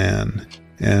of man,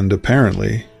 and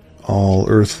apparently all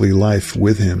earthly life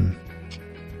with him.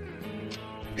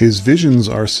 His visions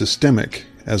are systemic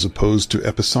as opposed to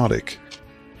episodic.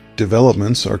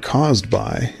 Developments are caused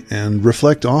by and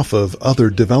reflect off of other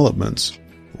developments,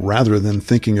 rather than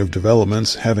thinking of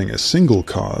developments having a single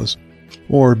cause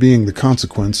or being the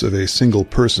consequence of a single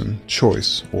person,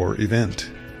 choice, or event.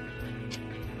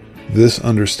 This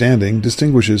understanding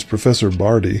distinguishes Professor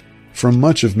Bardi from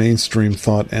much of mainstream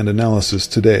thought and analysis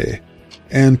today,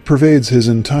 and pervades his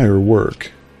entire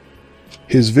work.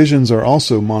 His visions are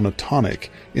also monotonic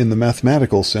in the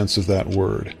mathematical sense of that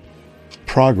word.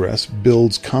 Progress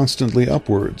builds constantly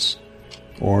upwards,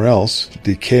 or else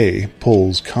decay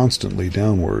pulls constantly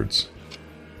downwards.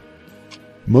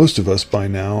 Most of us by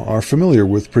now are familiar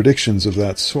with predictions of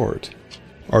that sort.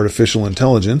 Artificial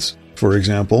intelligence, for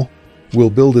example, will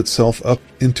build itself up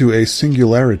into a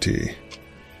singularity,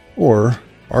 or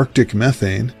Arctic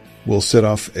methane will set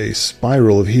off a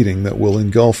spiral of heating that will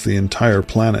engulf the entire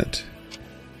planet.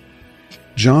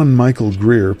 John Michael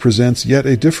Greer presents yet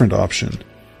a different option,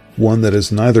 one that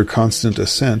is neither constant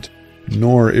ascent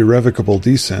nor irrevocable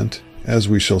descent, as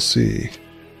we shall see.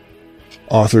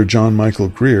 Author John Michael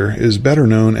Greer is better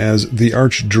known as the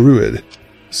Archdruid,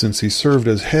 since he served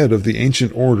as head of the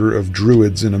ancient order of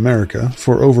Druids in America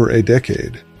for over a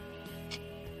decade.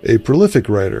 A prolific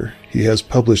writer, he has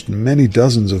published many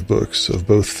dozens of books of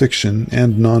both fiction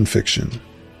and nonfiction.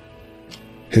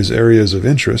 His areas of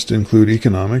interest include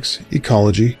economics,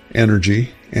 ecology,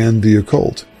 energy, and the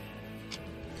occult.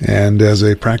 And as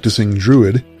a practicing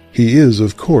Druid, he is,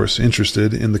 of course,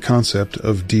 interested in the concept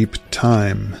of deep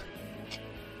time.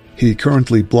 He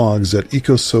currently blogs at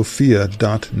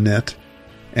ecosophia.net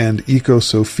and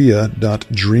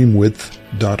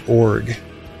ecosophia.dreamwidth.org.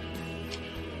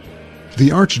 The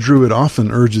Archdruid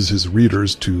often urges his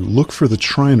readers to look for the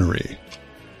trinary.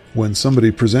 When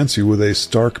somebody presents you with a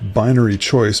stark binary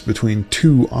choice between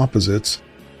 2 opposites,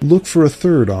 look for a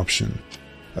third option,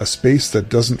 a space that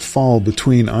doesn't fall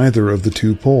between either of the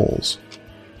 2 poles,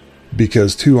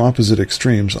 because 2 opposite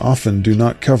extremes often do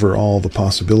not cover all the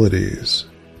possibilities.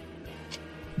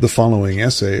 The following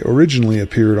essay originally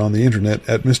appeared on the internet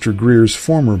at Mr. Greer's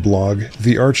former blog,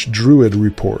 The Archdruid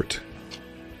Report.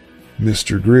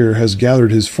 Mr. Greer has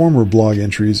gathered his former blog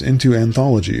entries into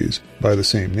anthologies, by the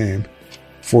same name,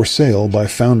 for sale by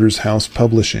Founders House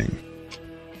Publishing.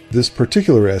 This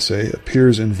particular essay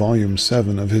appears in Volume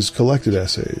 7 of his collected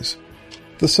essays.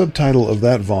 The subtitle of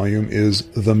that volume is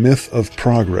The Myth of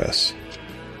Progress.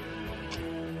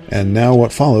 And now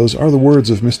what follows are the words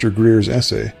of Mr. Greer's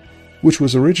essay, which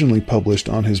was originally published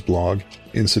on his blog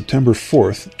in September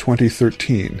 4th,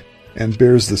 2013, and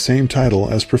bears the same title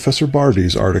as Professor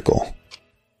Barty's article.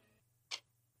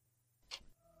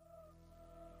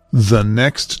 The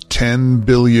Next 10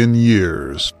 Billion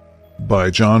Years by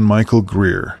John Michael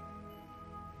Greer.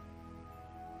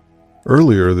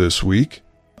 Earlier this week,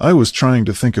 I was trying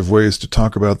to think of ways to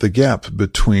talk about the gap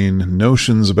between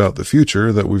notions about the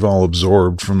future that we've all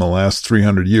absorbed from the last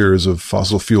 300 years of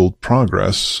fossil-fueled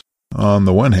progress, on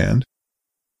the one hand,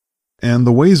 and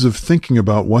the ways of thinking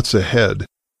about what's ahead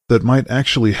that might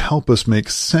actually help us make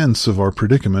sense of our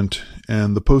predicament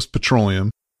and the post-petroleum,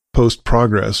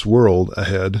 post-progress world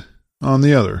ahead, on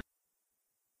the other.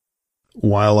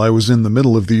 While I was in the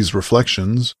middle of these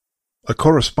reflections, a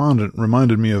correspondent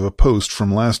reminded me of a post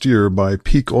from last year by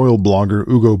peak oil blogger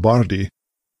Ugo Bardi,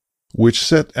 which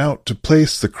set out to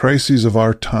place the crises of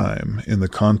our time in the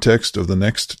context of the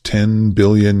next 10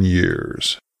 billion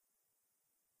years.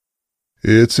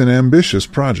 It's an ambitious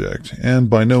project, and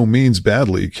by no means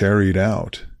badly carried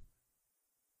out.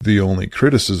 The only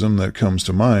criticism that comes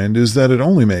to mind is that it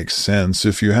only makes sense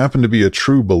if you happen to be a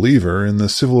true believer in the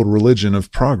civil religion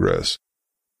of progress,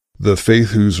 the faith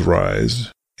whose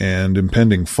rise and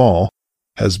impending fall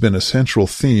has been a central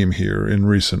theme here in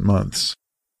recent months.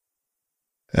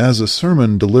 As a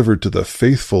sermon delivered to the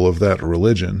faithful of that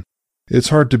religion, it's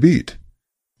hard to beat.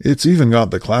 It's even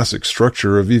got the classic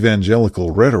structure of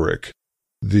evangelical rhetoric,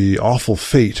 the awful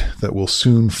fate that will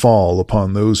soon fall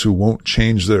upon those who won't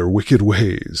change their wicked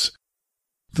ways,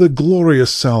 the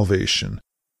glorious salvation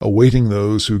awaiting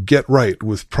those who get right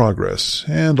with progress,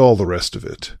 and all the rest of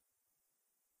it.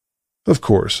 Of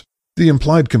course, the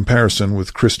implied comparison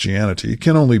with Christianity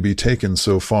can only be taken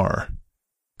so far.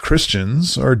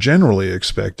 Christians are generally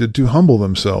expected to humble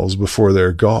themselves before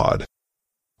their God,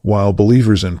 while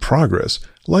believers in progress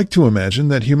like to imagine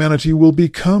that humanity will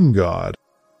become God,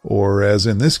 or, as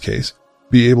in this case,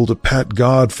 be able to pat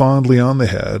God fondly on the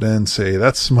head and say,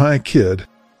 "That's my kid."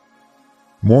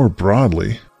 More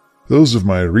broadly, those of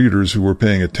my readers who were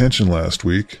paying attention last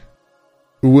week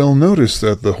will notice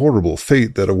that the horrible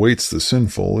fate that awaits the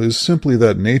sinful is simply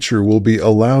that nature will be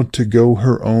allowed to go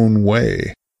her own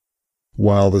way,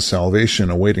 while the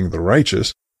salvation awaiting the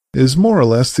righteous is more or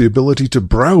less the ability to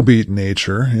browbeat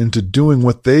nature into doing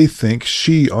what they think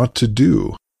she ought to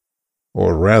do,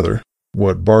 or rather,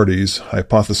 what Barty's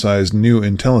hypothesized new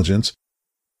intelligence,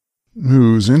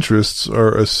 whose interests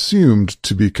are assumed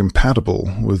to be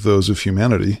compatible with those of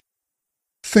humanity,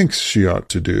 thinks she ought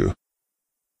to do.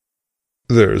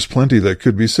 There's plenty that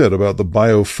could be said about the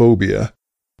biophobia,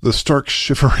 the stark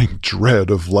shivering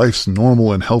dread of life's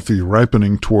normal and healthy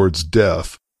ripening towards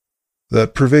death,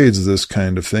 that pervades this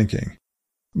kind of thinking.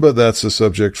 But that's a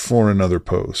subject for another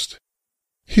post.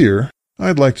 Here,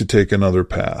 I'd like to take another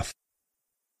path.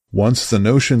 Once the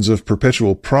notions of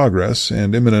perpetual progress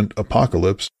and imminent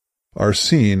apocalypse are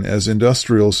seen as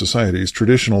industrial society's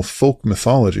traditional folk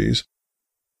mythologies,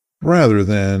 rather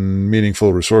than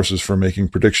meaningful resources for making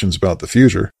predictions about the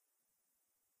future,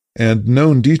 and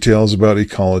known details about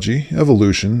ecology,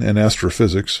 evolution, and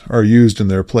astrophysics are used in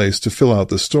their place to fill out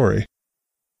the story,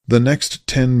 the next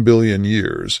 10 billion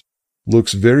years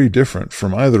looks very different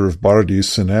from either of Barty's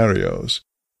scenarios.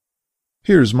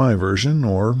 Here's my version,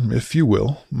 or, if you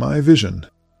will, my vision.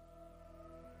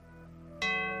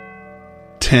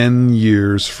 10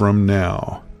 years from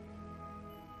now.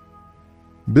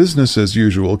 Business as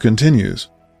usual continues.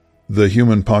 The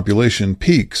human population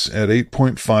peaks at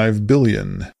 8.5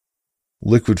 billion.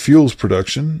 Liquid fuels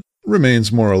production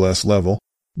remains more or less level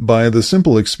by the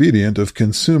simple expedient of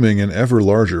consuming an ever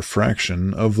larger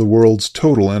fraction of the world's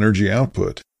total energy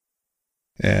output.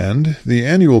 And the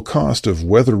annual cost of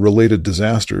weather-related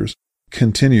disasters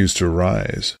continues to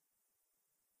rise.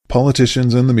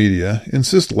 Politicians and the media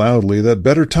insist loudly that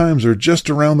better times are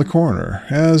just around the corner,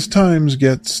 as times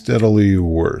get steadily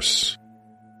worse.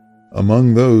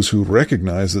 Among those who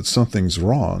recognize that something's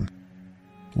wrong,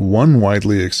 one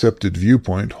widely accepted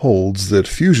viewpoint holds that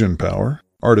fusion power,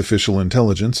 artificial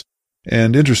intelligence,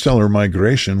 and interstellar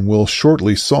migration will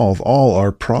shortly solve all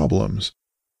our problems,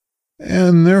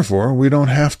 and therefore we don't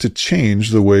have to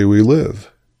change the way we live.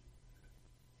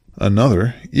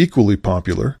 Another, equally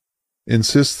popular,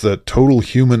 insists that total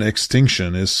human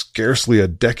extinction is scarcely a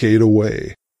decade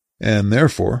away, and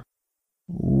therefore,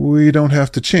 we don't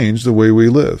have to change the way we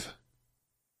live.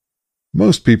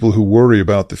 Most people who worry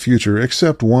about the future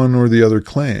accept one or the other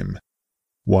claim,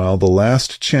 while the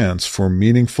last chance for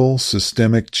meaningful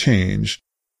systemic change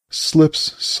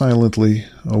slips silently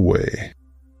away.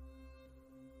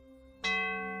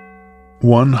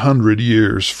 100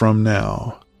 years from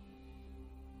now.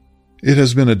 It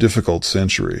has been a difficult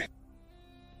century.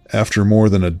 After more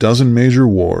than a dozen major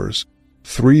wars,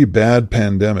 3 bad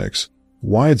pandemics,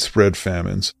 widespread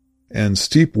famines, and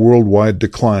steep worldwide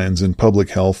declines in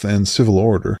public health and civil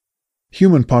order,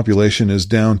 human population is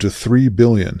down to 3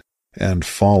 billion and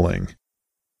falling.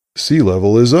 Sea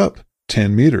level is up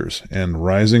 10 meters and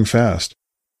rising fast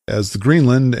as the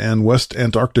Greenland and West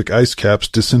Antarctic ice caps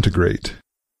disintegrate.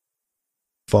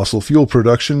 Fossil fuel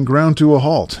production ground to a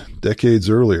halt decades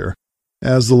earlier,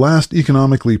 as the last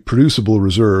economically producible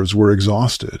reserves were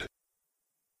exhausted.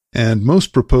 And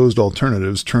most proposed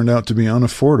alternatives turned out to be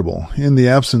unaffordable in the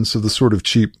absence of the sort of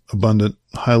cheap, abundant,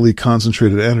 highly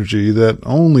concentrated energy that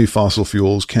only fossil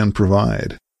fuels can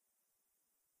provide.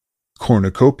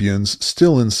 Cornucopians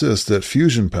still insist that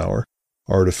fusion power,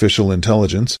 artificial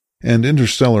intelligence, and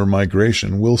interstellar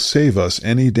migration will save us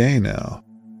any day now,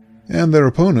 and their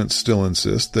opponents still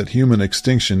insist that human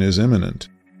extinction is imminent.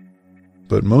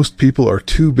 But most people are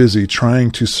too busy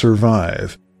trying to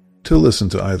survive to listen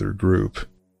to either group.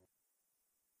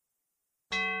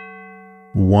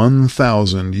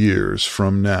 1,000 years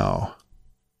from now.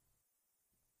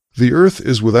 The Earth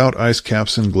is without ice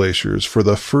caps and glaciers for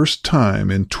the first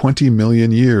time in 20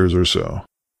 million years or so,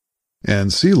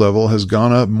 and sea level has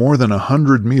gone up more than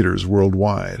 100 meters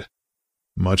worldwide.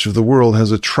 Much of the world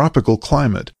has a tropical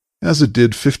climate, as it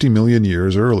did 50 million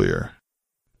years earlier.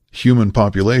 Human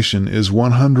population is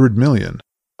 100 million,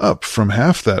 up from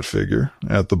half that figure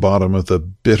at the bottom of the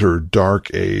bitter dark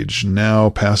age now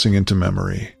passing into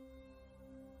memory.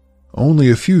 Only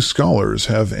a few scholars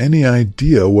have any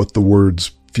idea what the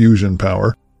words fusion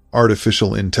power,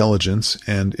 artificial intelligence,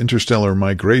 and interstellar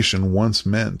migration once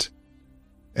meant.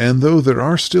 And though there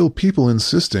are still people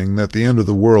insisting that the end of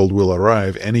the world will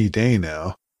arrive any day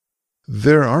now,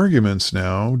 their arguments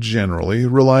now, generally,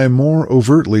 rely more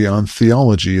overtly on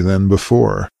theology than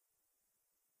before.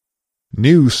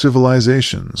 New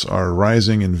civilizations are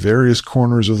rising in various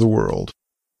corners of the world,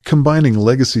 combining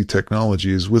legacy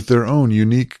technologies with their own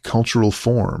unique cultural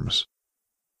forms.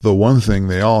 The one thing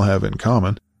they all have in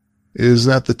common is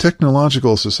that the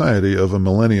technological society of a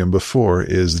millennium before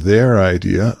is their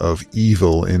idea of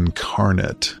evil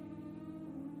incarnate.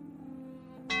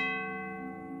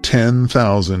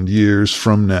 10,000 years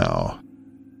from now.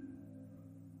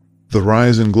 The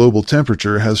rise in global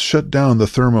temperature has shut down the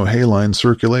thermohaline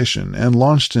circulation and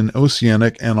launched an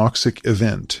oceanic anoxic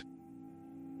event,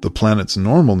 the planet's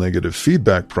normal negative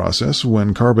feedback process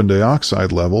when carbon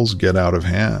dioxide levels get out of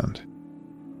hand.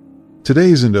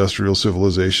 Today's industrial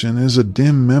civilization is a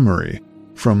dim memory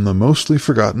from the mostly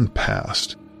forgotten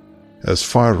past, as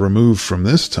far removed from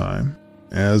this time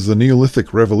as the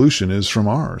Neolithic Revolution is from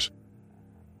ours.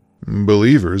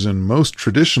 Believers in most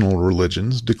traditional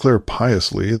religions declare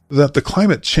piously that the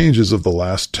climate changes of the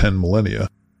last 10 millennia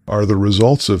are the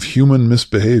results of human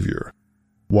misbehavior,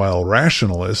 while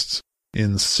rationalists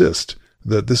insist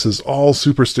that this is all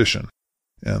superstition,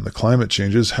 and the climate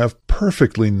changes have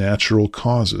perfectly natural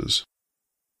causes.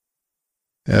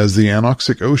 As the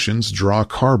anoxic oceans draw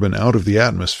carbon out of the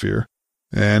atmosphere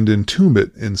and entomb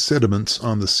it in sediments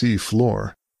on the sea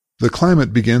floor, the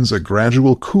climate begins a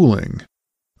gradual cooling,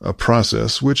 a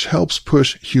process which helps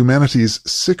push humanity's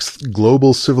 6th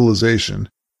global civilization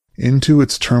into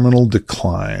its terminal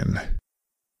decline.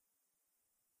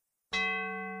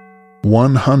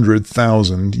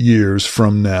 100,000 years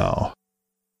from now.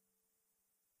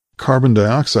 Carbon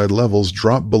dioxide levels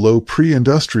drop below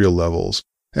pre-industrial levels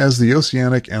as the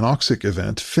oceanic anoxic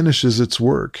event finishes its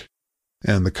work,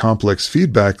 and the complex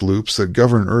feedback loops that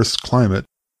govern Earth's climate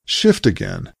shift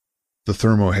again. The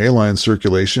thermohaline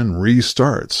circulation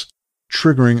restarts,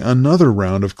 triggering another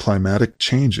round of climatic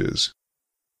changes.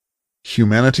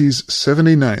 Humanity's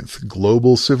 79th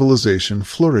global civilization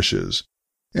flourishes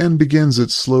and begins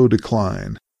its slow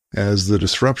decline as the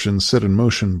disruptions set in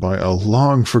motion by a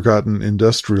long-forgotten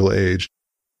industrial age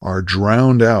are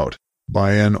drowned out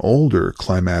by an older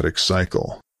climatic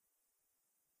cycle.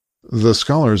 The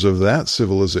scholars of that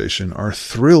civilization are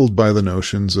thrilled by the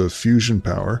notions of fusion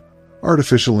power,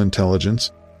 artificial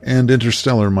intelligence, and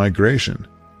interstellar migration.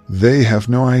 They have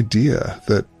no idea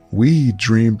that we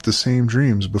dreamed the same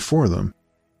dreams before them,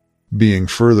 being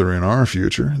further in our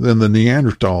future than the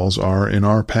Neanderthals are in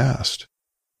our past.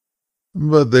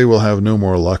 but they will have no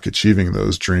more luck achieving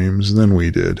those dreams than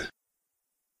we did.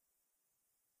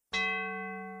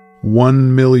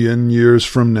 1,000,000 years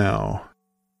from now.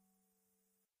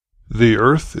 The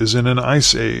Earth is in an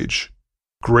ice age.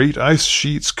 Great ice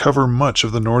sheets cover much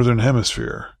of the northern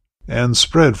hemisphere and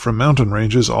spread from mountain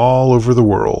ranges all over the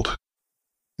world.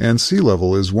 And sea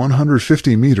level is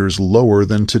 150 meters lower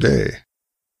than today.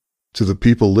 To the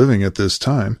people living at this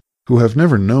time, who have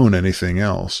never known anything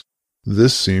else,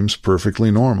 this seems perfectly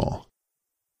normal.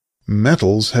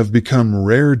 Metals have become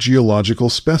rare geological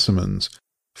specimens.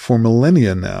 For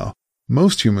millennia now,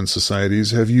 most human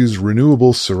societies have used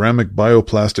renewable ceramic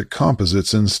bioplastic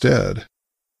composites instead,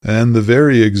 and the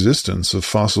very existence of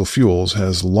fossil fuels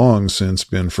has long since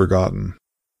been forgotten.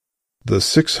 The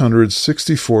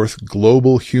 664th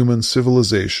global human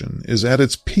civilization is at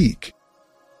its peak,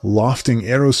 lofting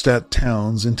aerostat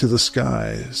towns into the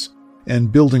skies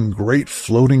and building great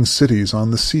floating cities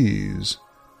on the seas.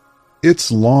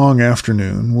 Its long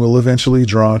afternoon will eventually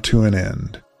draw to an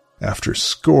end, after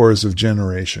scores of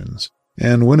generations,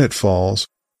 and when it falls,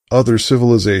 other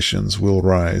civilizations will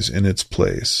rise in its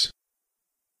place.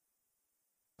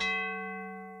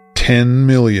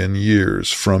 10,000,000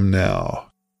 years from now.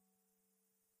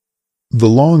 The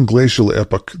long glacial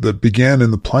epoch that began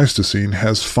in the Pleistocene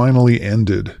has finally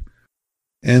ended,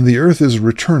 and the Earth is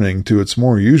returning to its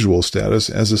more usual status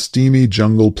as a steamy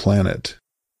jungle planet.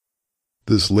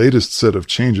 This latest set of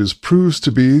changes proves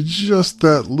to be just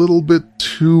that little bit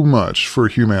too much for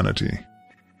humanity.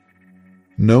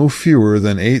 No fewer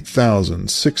than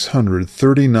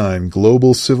 8,639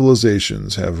 global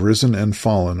civilizations have risen and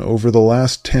fallen over the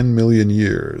last 10,000,000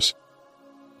 years,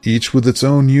 each with its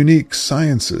own unique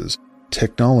sciences,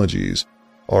 technologies,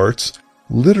 arts,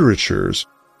 literatures,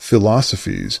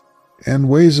 philosophies, and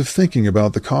ways of thinking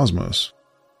about the cosmos.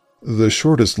 The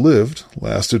shortest lived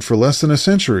lasted for less than a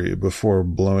century before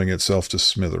blowing itself to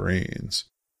smithereens,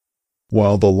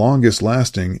 while the longest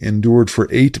lasting endured for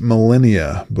 8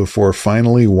 millennia before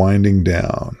finally winding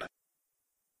down.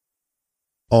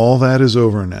 All that is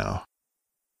over now.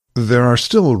 There are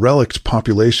still relict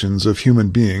populations of human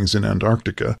beings in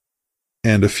Antarctica,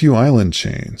 and a few island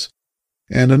chains,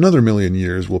 and another 1,000,000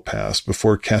 years will pass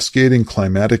before cascading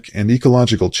climatic and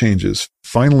ecological changes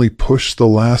finally push the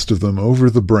last of them over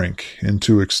the brink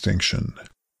into extinction.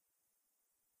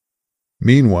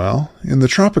 Meanwhile, in the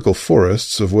tropical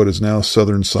forests of what is now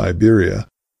southern Siberia,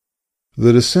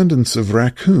 the descendants of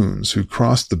raccoons who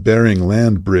crossed the Bering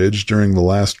Land Bridge during the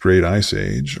last great ice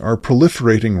age are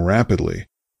proliferating rapidly,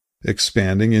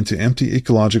 expanding into empty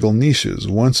ecological niches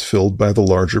once filled by the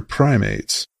larger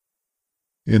primates.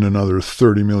 In another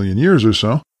 30,000,000 years or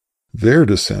so, their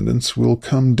descendants will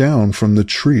come down from the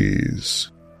trees.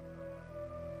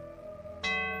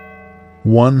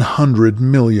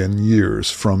 100,000,000 years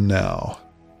from now.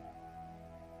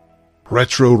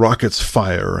 Retro rockets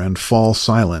fire and fall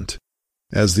silent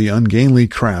as the ungainly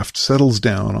craft settles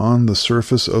down on the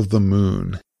surface of the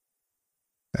moon.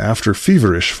 After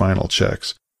feverish final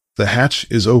checks, the hatch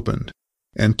is opened,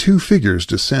 and 2 figures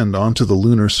descend onto the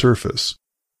lunar surface.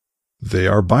 They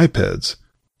are bipeds,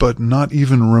 but not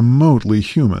even remotely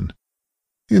human.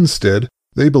 Instead,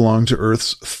 they belong to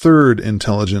Earth's 3rd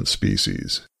intelligent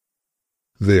species.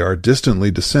 They are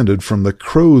distantly descended from the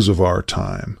crows of our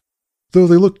time, though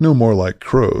they look no more like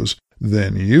crows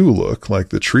than you look like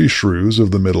the tree shrews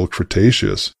of the Middle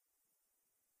Cretaceous.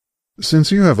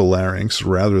 Since you have a larynx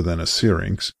rather than a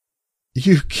syrinx,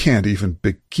 you can't even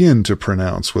begin to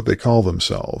pronounce what they call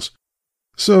themselves,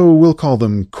 so we'll call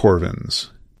them corvins.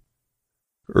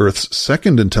 Earth's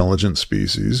 2nd intelligent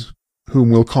species, whom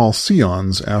we'll call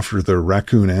scions after their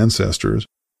raccoon ancestors,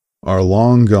 are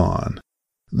long gone.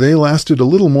 They lasted a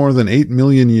little more than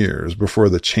 8,000,000 years before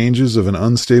the changes of an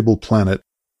unstable planet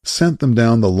sent them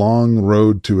down the long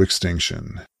road to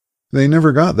extinction. They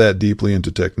never got that deeply into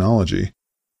technology,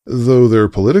 though their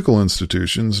political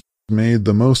institutions made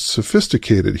the most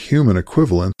sophisticated human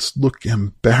equivalents look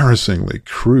embarrassingly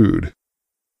crude.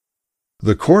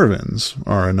 The corvins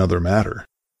are another matter.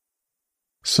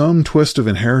 Some twist of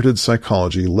inherited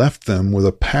psychology left them with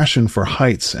a passion for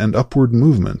heights and upward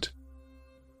movement.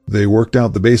 They worked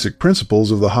out the basic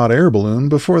principles of the hot air balloon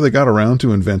before they got around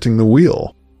to inventing the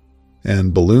wheel.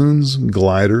 And balloons,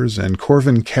 gliders, and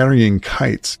corvin-carrying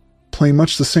kites play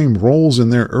much the same roles in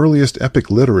their earliest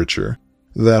epic literature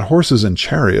that horses and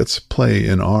chariots play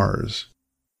in ours.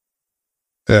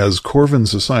 As corvin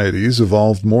societies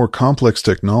evolved more complex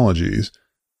technologies,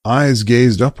 eyes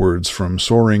gazed upwards from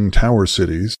soaring tower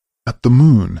cities at the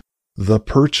moon, the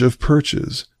perch of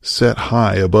perches, set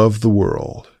high above the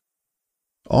world.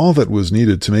 All that was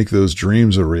needed to make those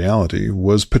dreams a reality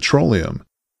was petroleum.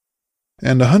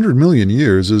 and 100 million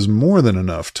years is more than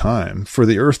enough time for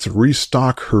the Earth to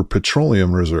restock her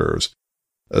petroleum reserves,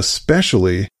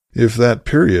 especially if that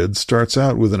period starts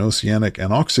out with an oceanic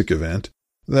anoxic event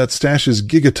that stashes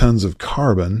gigatons of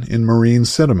carbon in marine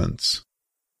sediments.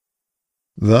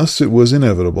 Thus, it was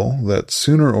inevitable that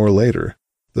sooner or later,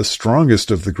 the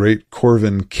strongest of the great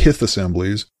Corvin kith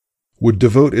assemblies would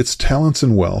devote its talents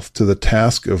and wealth to the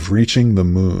task of reaching the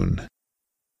moon.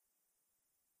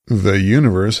 The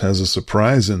universe has a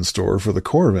surprise in store for the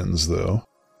Corvins, though.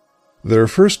 Their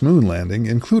first moon landing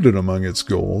included among its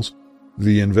goals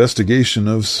the investigation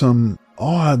of some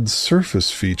odd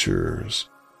surface features,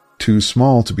 too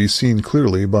small to be seen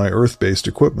clearly by Earth-based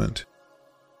equipment.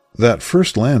 That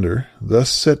first lander thus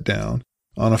set down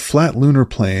on a flat lunar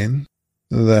plain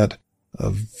that, a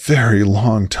very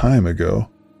long time ago,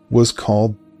 was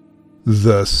called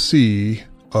the Sea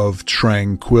of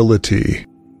Tranquility.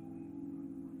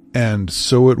 And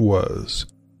so it was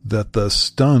that the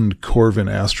stunned Corvin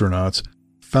astronauts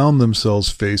found themselves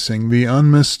facing the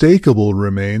unmistakable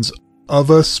remains of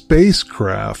a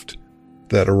spacecraft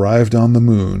that arrived on the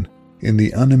moon in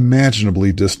the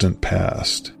unimaginably distant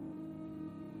past.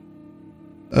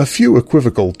 A few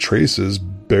equivocal traces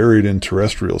buried in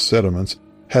terrestrial sediments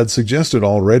had suggested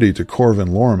already to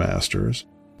Corvin lore masters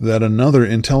that another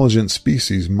intelligent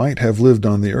species might have lived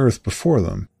on the Earth before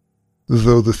them,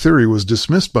 though the theory was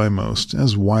dismissed by most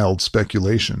as wild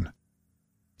speculation.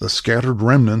 The scattered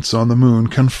remnants on the moon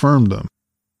confirmed them,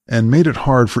 and made it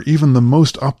hard for even the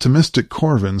most optimistic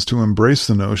Corvins to embrace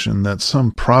the notion that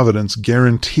some providence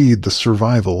guaranteed the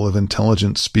survival of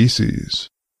intelligent species.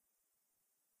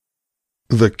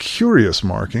 The curious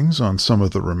markings on some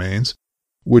of the remains,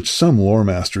 which some lore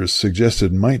masters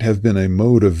suggested might have been a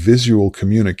mode of visual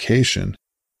communication,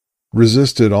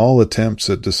 resisted all attempts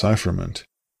at decipherment.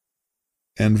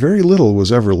 And very little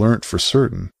was ever learnt for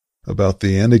certain about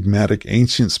the enigmatic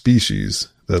ancient species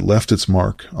that left its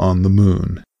mark on the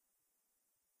moon.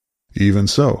 Even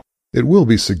so, it will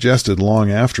be suggested long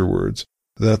afterwards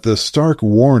that the stark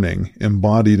warning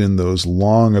embodied in those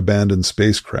long-abandoned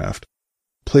spacecraft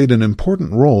played an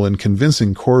important role in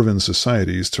convincing Corvin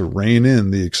societies to rein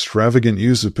in the extravagant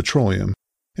use of petroleum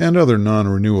and other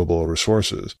non-renewable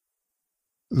resources,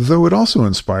 though it also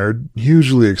inspired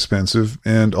hugely expensive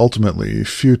and ultimately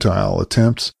futile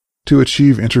attempts to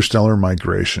achieve interstellar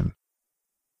migration.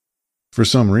 For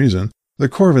some reason, the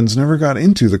Corvins never got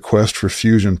into the quest for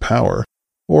fusion power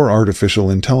or artificial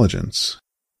intelligence.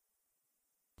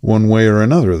 One way or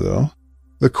another, though,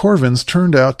 the Corvins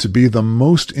turned out to be the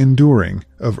most enduring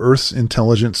of Earth's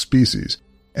intelligent species,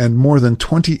 and more than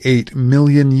 28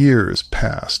 million years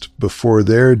passed before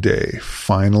their day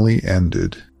finally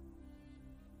ended.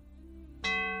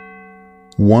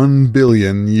 1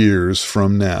 billion years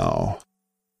from now.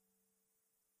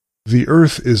 The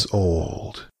Earth is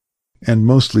old, and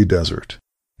mostly desert,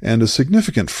 and a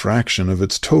significant fraction of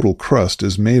its total crust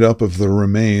is made up of the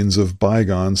remains of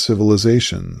bygone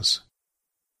civilizations.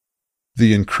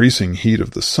 The increasing heat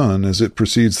of the sun as it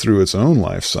proceeds through its own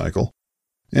life cycle,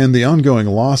 and the ongoing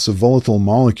loss of volatile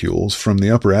molecules from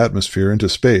the upper atmosphere into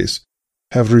space,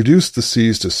 have reduced the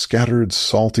seas to scattered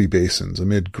salty basins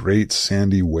amid great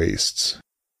sandy wastes.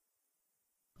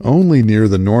 Only near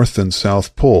the North and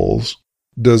South Poles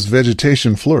does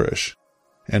vegetation flourish,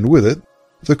 and with it,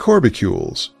 the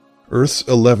corbicules, Earth's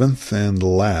 11th and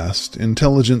last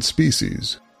intelligent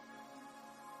species.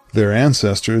 Their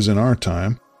ancestors in our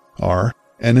time are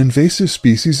an invasive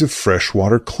species of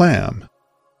freshwater clam.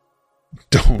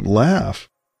 Don't laugh.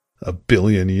 1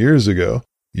 billion years ago,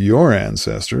 your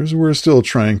ancestors were still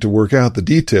trying to work out the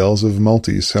details of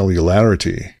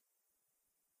multicellularity.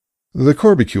 The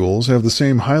corbicules have the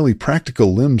same highly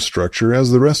practical limb structure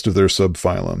as the rest of their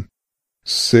subphylum.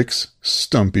 6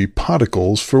 stumpy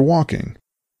podicles for walking,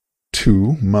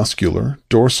 2 muscular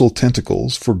dorsal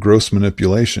tentacles for gross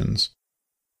manipulations,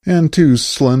 and 2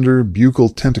 slender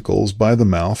buccal tentacles by the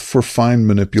mouth for fine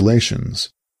manipulations.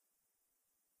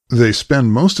 They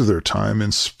spend most of their time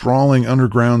in sprawling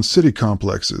underground city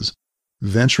complexes,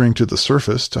 venturing to the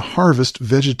surface to harvest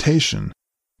vegetation,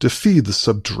 to feed the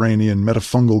subterranean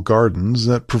metafungal gardens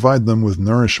that provide them with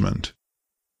nourishment.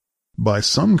 By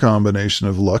some combination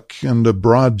of luck and a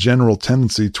broad general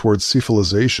tendency towards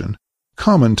cephalization,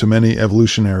 common to many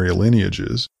evolutionary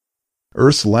lineages,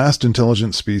 Earth's last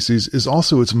intelligent species is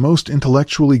also its most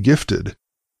intellectually gifted.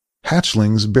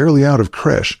 Hatchlings barely out of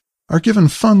creche are given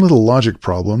fun little logic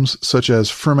problems such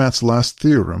as Fermat's last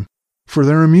theorem for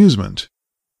their amusement,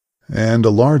 and a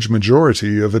large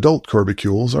majority of adult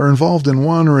corbicules are involved in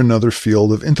one or another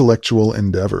field of intellectual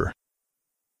endeavor.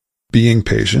 Being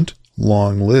patient,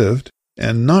 long-lived,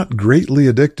 and not greatly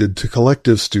addicted to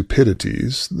collective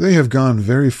stupidities, they have gone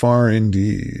very far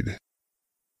indeed.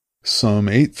 Some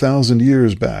 8,000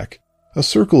 years back, a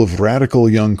circle of radical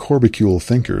young Corbicule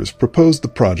thinkers proposed the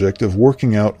project of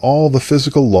working out all the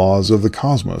physical laws of the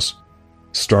cosmos,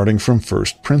 starting from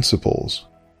first principles.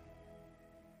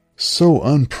 So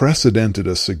unprecedented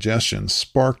a suggestion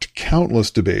sparked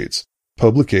countless debates,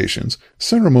 publications,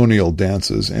 ceremonial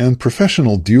dances, and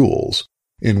professional duels,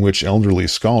 in which elderly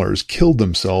scholars killed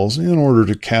themselves in order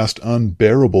to cast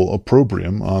unbearable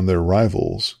opprobrium on their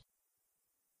rivals.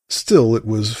 Still, it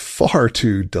was far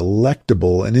too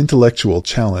delectable an intellectual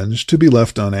challenge to be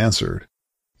left unanswered,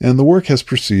 and the work has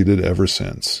proceeded ever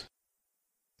since.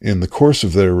 In the course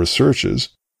of their researches,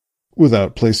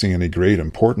 without placing any great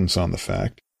importance on the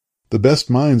fact, the best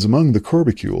minds among the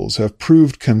Corbicules have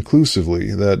proved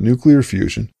conclusively that nuclear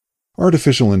fusion,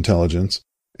 artificial intelligence,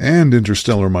 and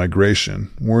interstellar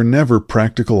migration were never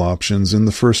practical options in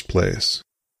the first place.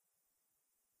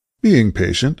 Being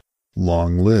patient,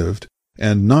 long-lived,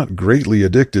 and not greatly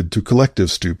addicted to collective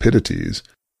stupidities,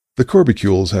 the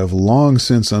Corbicules have long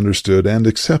since understood and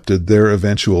accepted their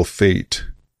eventual fate.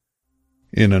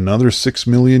 In another 6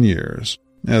 million years,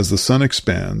 as the sun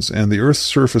expands and the Earth's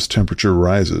surface temperature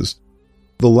rises,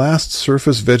 the last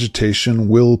surface vegetation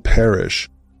will perish,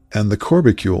 and the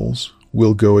Corbicules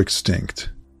will go extinct.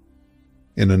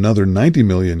 In another 90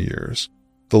 million years,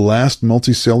 the last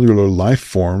multicellular life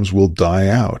forms will die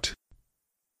out.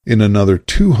 In another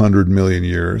 200 million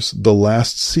years, the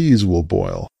last seas will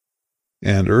boil,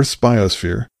 and Earth's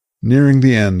biosphere, nearing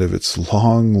the end of its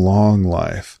long, long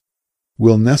life,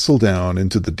 will nestle down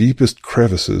into the deepest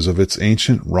crevices of its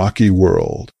ancient rocky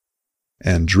world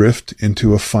and drift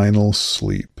into a final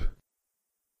sleep.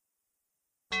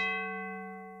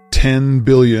 10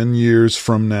 billion years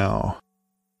from now.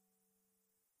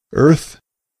 Earth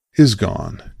is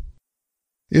gone.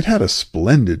 It had a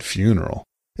splendid funeral.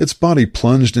 Its body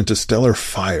plunged into stellar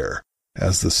fire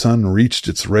as the sun reached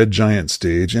its red giant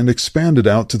stage and expanded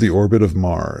out to the orbit of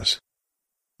Mars.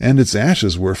 And its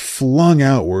ashes were flung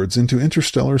outwards into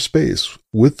interstellar space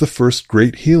with the first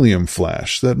great helium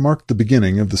flash that marked the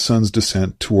beginning of the sun's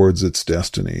descent towards its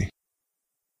destiny.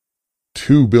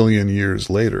 2 billion years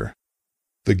later,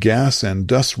 the gas and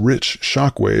dust-rich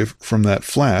shockwave from that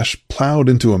flash plowed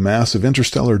into a mass of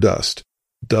interstellar dust,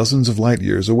 dozens of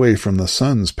light-years away from the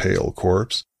sun's pale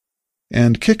corpse,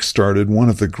 and kick-started one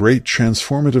of the great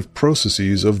transformative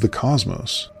processes of the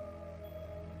cosmos.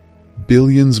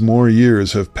 Billions more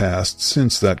years have passed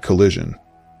since that collision.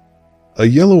 A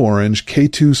yellow-orange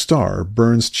K2 star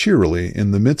burns cheerily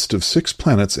in the midst of 6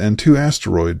 planets and 2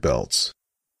 asteroid belts.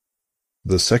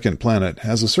 The second planet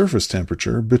has a surface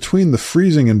temperature between the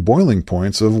freezing and boiling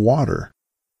points of water,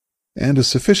 and a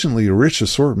sufficiently rich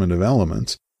assortment of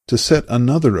elements to set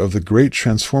another of the great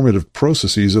transformative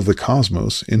processes of the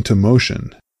cosmos into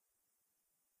motion.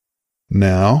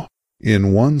 Now,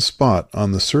 in one spot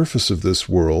on the surface of this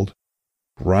world,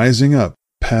 rising up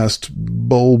past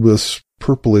bulbous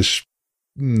purplish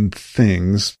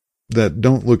things that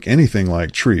don't look anything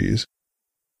like trees,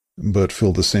 but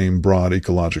fill the same broad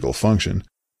ecological function,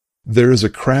 there is a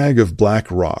crag of black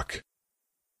rock.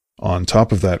 On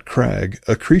top of that crag,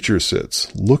 a creature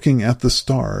sits, looking at the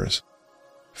stars,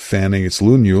 fanning its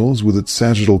lunules with its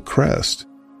sagittal crest,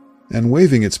 and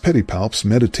waving its pedipalps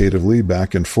meditatively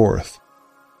back and forth.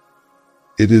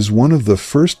 It is one of the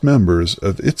first members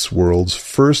of its world's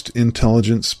first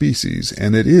intelligent species,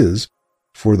 and it is,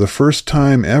 for the first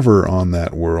time ever on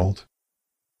that world,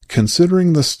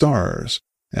 considering the stars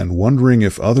and wondering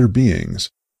if other beings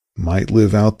might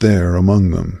live out there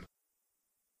among them.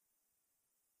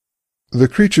 The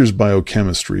creature's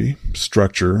biochemistry,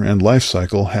 structure, and life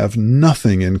cycle have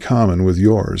nothing in common with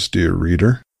yours, dear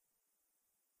reader.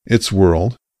 Its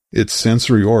world, its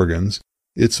sensory organs,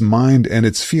 its mind and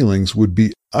its feelings would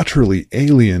be utterly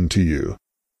alien to you,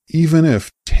 even if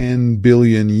 10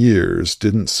 billion years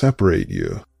didn't separate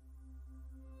you.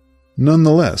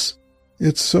 Nonetheless,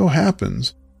 it so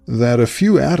happens that a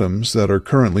few atoms that are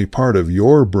currently part of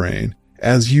your brain,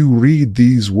 as you read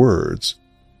these words,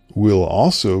 will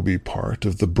also be part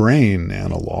of the brain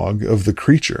analog of the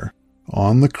creature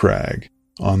on the crag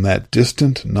on that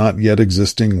distant, not yet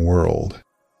existing world.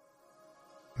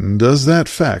 Does that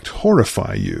fact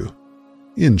horrify you,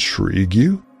 intrigue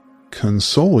you,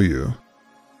 console you,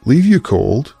 leave you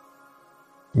cold?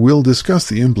 We'll discuss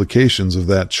the implications of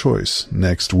that choice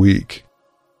next week.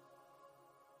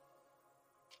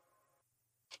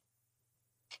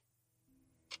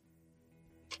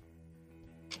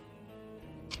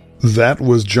 That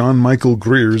was John Michael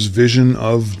Greer's vision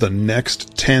of the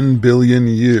next 10 billion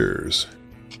years.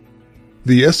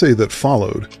 The essay that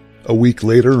followed, a week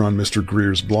later on Mr.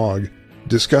 Greer's blog,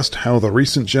 discussed how the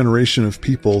recent generation of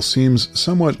people seems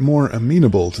somewhat more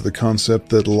amenable to the concept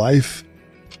that life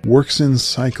works in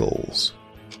cycles.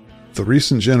 The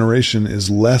recent generation is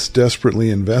less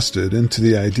desperately invested into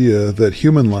the idea that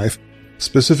human life,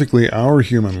 specifically our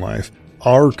human life,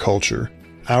 our culture,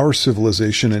 our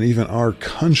civilization, and even our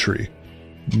country,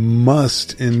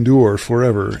 must endure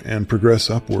forever and progress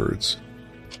upwards.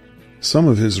 Some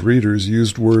of his readers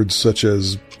used words such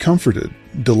as comforted,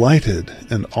 delighted,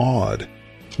 and awed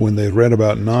when they read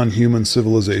about non-human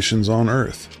civilizations on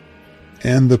Earth,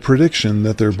 and the prediction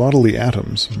that their bodily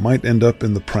atoms might end up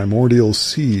in the primordial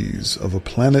seas of a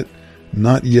planet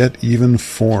not yet even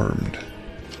formed.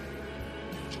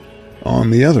 On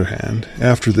the other hand,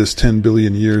 after this 10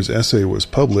 billion years essay was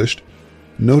published,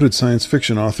 noted science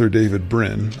fiction author David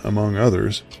Brin, among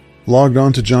others, logged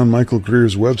on to John Michael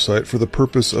Greer's website for the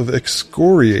purpose of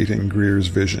excoriating Greer's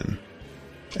vision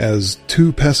as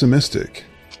too pessimistic.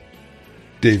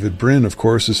 David Brin, of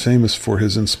course, is famous for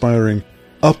his inspiring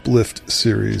Uplift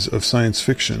series of science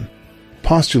fiction,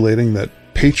 postulating that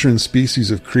patron species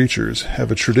of creatures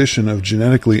have a tradition of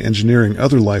genetically engineering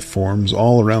other life forms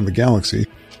all around the galaxy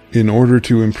in order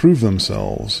to improve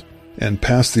themselves and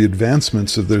pass the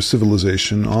advancements of their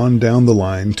civilization on down the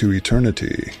line to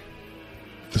eternity.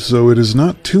 So it is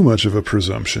not too much of a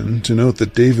presumption to note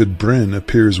that David Brin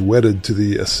appears wedded to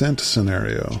the ascent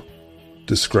scenario,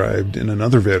 described in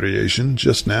another variation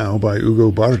just now by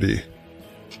Ugo Bardi.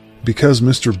 Because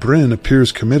Mr. Brin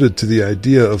appears committed to the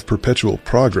idea of perpetual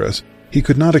progress, he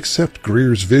could not accept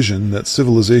Greer's vision that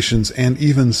civilizations and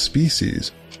even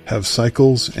species have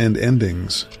cycles and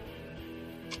endings.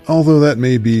 Although that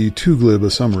may be too glib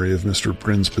a summary of Mr.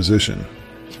 Brin's position.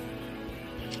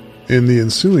 In the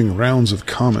ensuing rounds of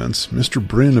comments, Mr.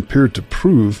 Brin appeared to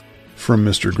prove, from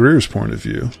Mr. Greer's point of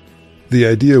view, the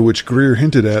idea which Greer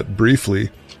hinted at briefly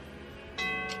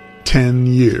 10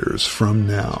 years from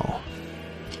now.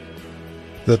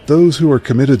 That those who are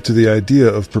committed to the idea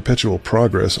of perpetual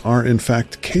progress are in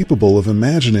fact capable of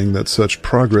imagining that such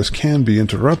progress can be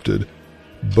interrupted,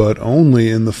 but only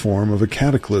in the form of a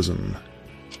cataclysm.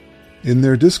 In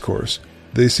their discourse,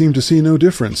 they seem to see no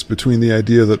difference between the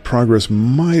idea that progress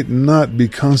might not be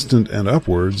constant and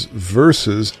upwards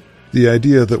versus the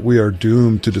idea that we are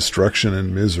doomed to destruction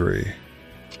and misery.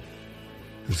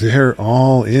 They're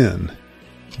all in.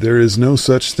 There is no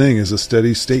such thing as a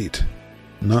steady state,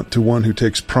 not to one who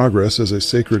takes progress as a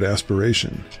sacred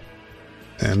aspiration.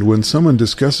 And when someone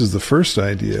discusses the first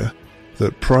idea,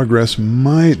 that progress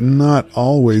might not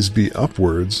always be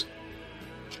upwards,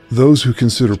 those who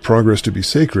consider progress to be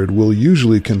sacred will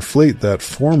usually conflate that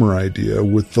former idea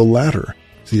with the latter,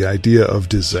 the idea of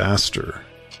disaster.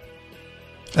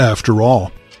 After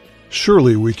all,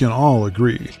 surely we can all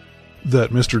agree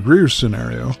that Mr. Greer's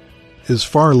scenario is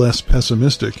far less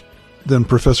pessimistic than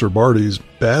Professor Barty's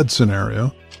bad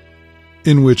scenario,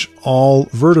 in which all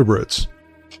vertebrates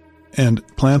and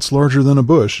plants larger than a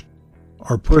bush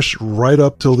are pushed right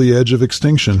up till the edge of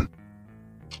extinction.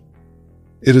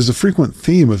 It is a frequent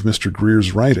theme of Mr.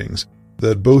 Greer's writings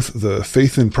that both the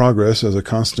faith in progress as a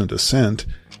constant ascent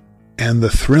and the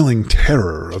thrilling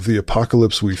terror of the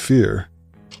apocalypse we fear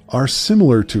are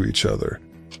similar to each other,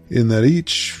 in that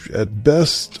each, at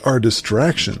best, are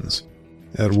distractions,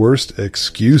 at worst,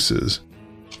 excuses,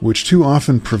 which too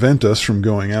often prevent us from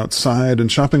going outside and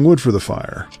chopping wood for the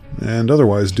fire, and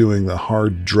otherwise doing the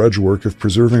hard drudge work of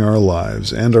preserving our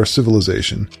lives and our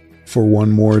civilization for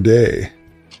one more day.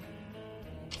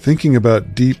 Thinking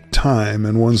about deep time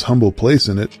and one's humble place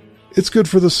in it, it's good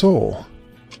for the soul.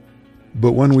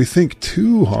 But when we think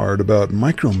too hard about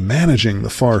micromanaging the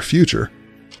far future,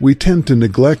 we tend to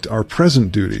neglect our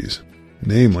present duties,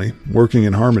 namely, working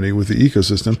in harmony with the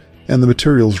ecosystem and the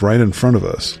materials right in front of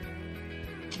us.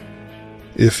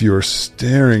 If you're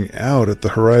staring out at the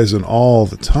horizon all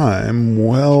the time,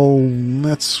 well,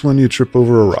 that's when you trip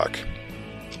over a rock.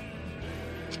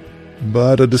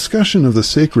 But a discussion of the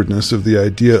sacredness of the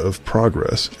idea of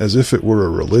progress, as if it were a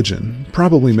religion,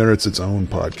 probably merits its own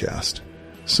podcast,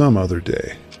 some other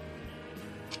day.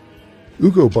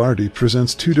 Ugo Bardi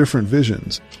presents two different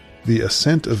visions: the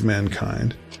ascent of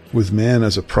mankind, with man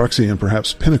as a proxy and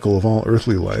perhaps pinnacle of all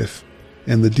earthly life,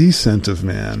 and the descent of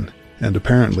man, and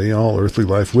apparently all earthly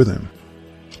life with him.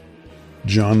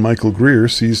 John Michael Greer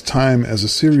sees time as a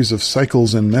series of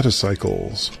cycles and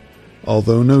metacycles.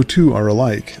 Although no two are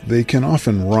alike, they can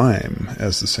often rhyme,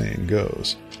 as the saying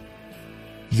goes.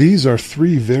 These are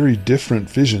three very different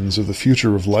visions of the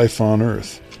future of life on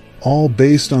Earth, all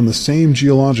based on the same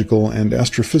geological and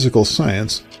astrophysical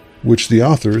science, which the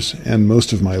authors, and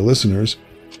most of my listeners,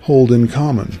 hold in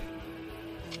common.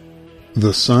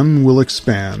 The sun will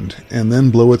expand and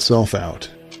then blow itself out.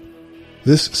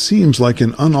 This seems like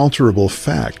an unalterable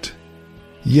fact,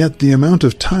 yet the amount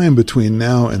of time between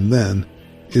now and then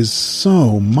is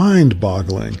so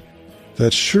mind-boggling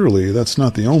that surely that's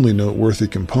not the only noteworthy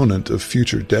component of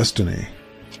future destiny.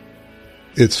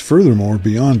 It's furthermore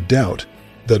beyond doubt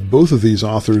that both of these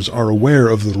authors are aware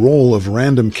of the role of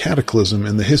random cataclysm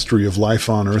in the history of life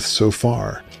on Earth so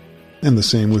far, and the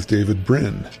same with David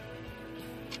Brin.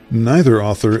 Neither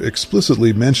author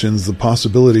explicitly mentions the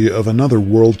possibility of another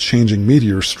world-changing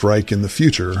meteor strike in the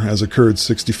future, as occurred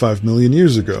 65 million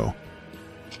years ago,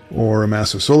 or a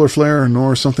massive solar flare,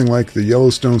 nor something like the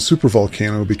Yellowstone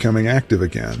supervolcano becoming active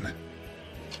again.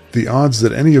 The odds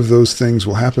that any of those things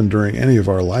will happen during any of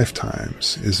our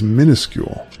lifetimes is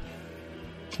minuscule.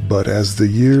 But as the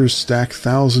years stack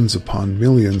thousands upon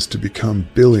millions to become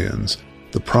billions,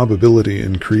 the probability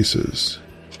increases.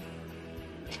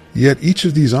 Yet each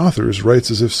of these authors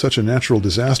writes as if such a natural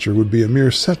disaster would be a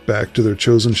mere setback to their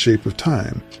chosen shape of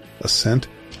time, ascent,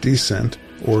 descent,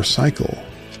 or cycle.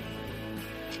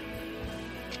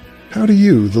 How do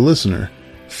you, the listener,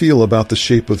 feel about the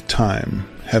shape of time,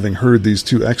 having heard these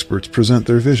two experts present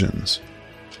their visions?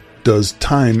 Does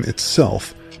time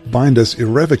itself bind us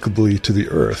irrevocably to the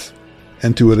earth,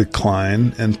 and to a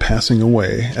decline and passing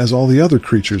away as all the other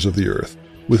creatures of the earth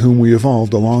with whom we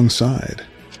evolved alongside?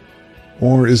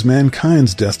 Or is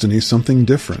mankind's destiny something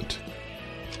different?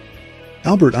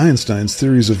 Albert Einstein's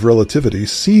theories of relativity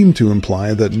seem to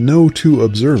imply that no two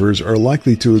observers are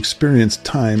likely to experience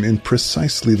time in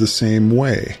precisely the same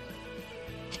way.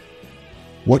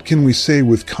 What can we say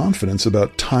with confidence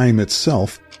about time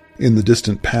itself in the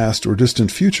distant past or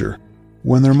distant future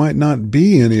when there might not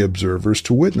be any observers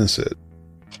to witness it?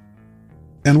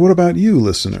 And what about you,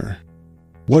 listener?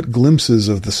 What glimpses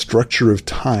of the structure of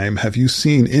time have you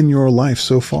seen in your life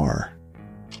so far?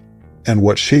 And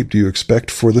what shape do you expect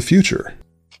for the future?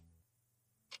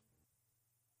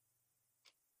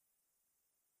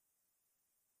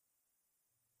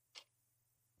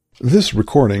 This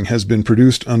recording has been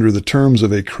produced under the terms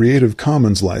of a Creative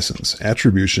Commons license,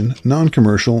 attribution,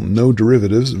 non-commercial, no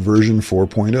derivatives, version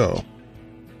 4.0.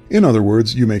 In other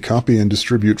words, you may copy and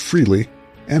distribute freely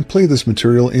and play this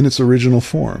material in its original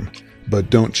form, but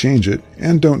don't change it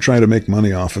and don't try to make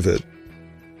money off of it.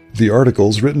 The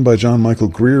articles written by John Michael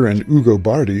Greer and Ugo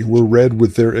Bardi were read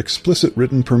with their explicit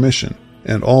written permission,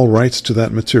 and all rights to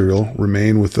that material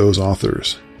remain with those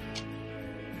authors.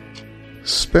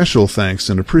 Special thanks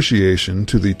and appreciation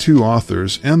to the two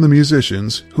authors and the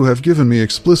musicians who have given me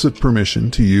explicit permission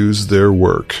to use their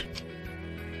work.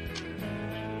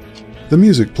 The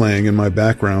music playing in my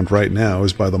background right now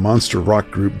is by the monster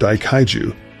rock group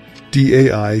Daikaiju,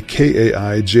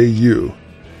 Daikaiju,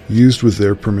 used with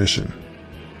their permission.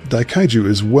 Daikaiju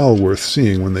is well worth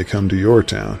seeing when they come to your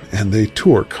town, and they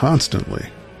tour constantly.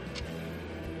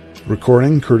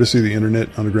 Recording courtesy of the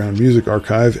Internet Underground Music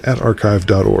Archive at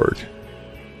archive.org.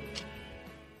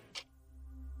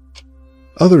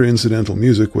 Other incidental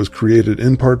music was created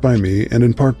in part by me and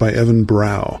in part by Evan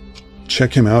Brow.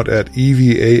 Check him out at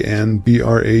evanbrau.com.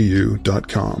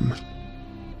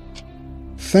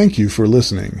 Thank you for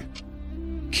listening.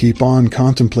 Keep on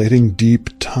contemplating deep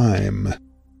time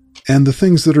and the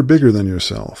things that are bigger than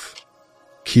yourself.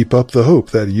 Keep up the hope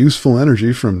that useful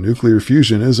energy from nuclear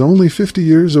fusion is only 50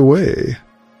 years away.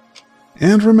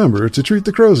 And remember to treat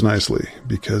the crows nicely,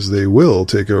 because they will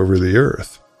take over the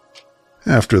earth.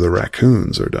 After the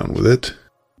raccoons are done with it.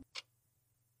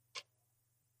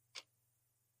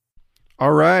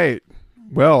 All right.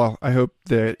 Well, I hope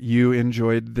that you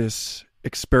enjoyed this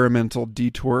experimental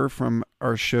detour from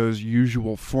our show's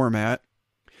usual format.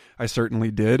 I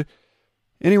certainly did.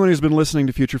 Anyone who's been listening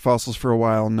to Future Fossils for a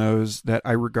while knows that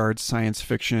I regard science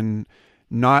fiction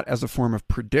not as a form of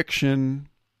prediction,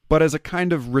 but as a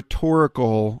kind of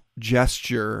rhetorical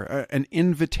gesture, an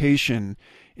invitation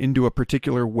into a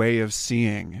particular way of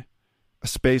seeing, a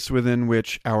space within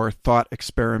which our thought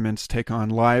experiments take on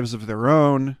lives of their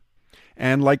own,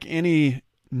 and like any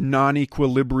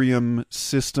non-equilibrium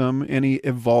system, any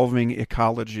evolving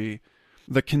ecology,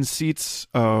 the conceits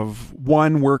of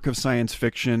one work of science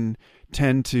fiction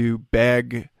tend to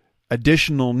beg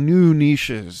additional new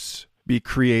niches be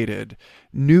created,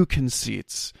 new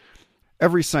conceits.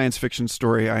 Every science fiction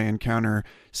story I encounter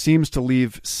seems to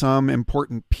leave some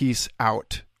important piece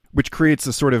out, which creates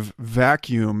a sort of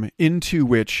vacuum into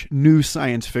which new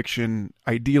science fiction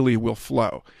ideally will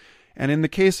flow. And in the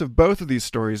case of both of these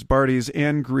stories, Bardi's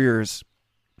and Greer's,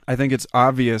 I think it's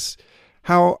obvious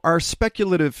how our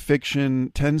speculative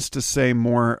fiction tends to say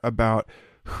more about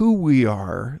who we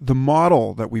are, the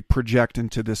model that we project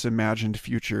into this imagined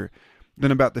future,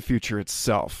 than about the future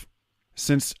itself.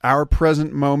 Since our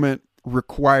present moment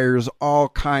requires all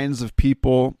kinds of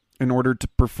people in order to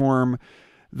perform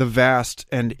the vast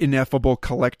and ineffable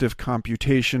collective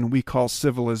computation we call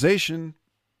civilization,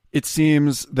 it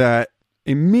seems that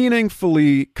a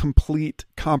meaningfully complete,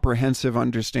 comprehensive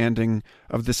understanding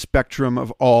of the spectrum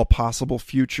of all possible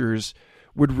futures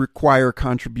would require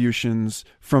contributions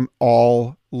from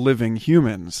all living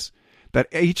humans, that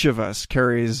each of us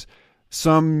carries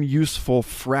some useful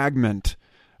fragment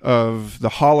of the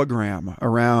hologram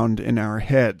around in our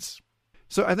heads.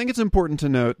 So I think it's important to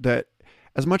note that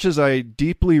as much as I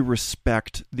deeply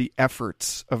respect the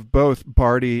efforts of both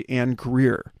Barty and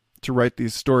Greer to write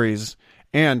these stories,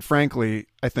 and frankly,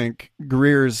 I think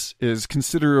Greer's is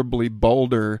considerably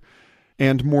bolder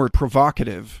and more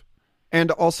provocative,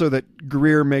 and also that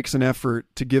Greer makes an effort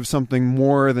to give something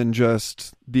more than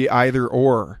just the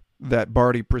either-or that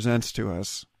Barty presents to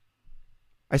us,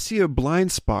 I see a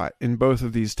blind spot in both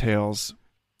of these tales,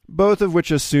 both of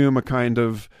which assume a kind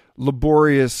of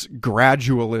laborious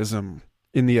gradualism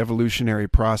in the evolutionary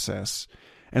process,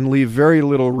 and leave very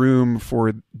little room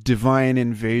for divine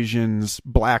invasions,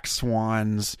 black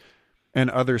swans, and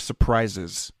other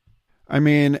surprises. I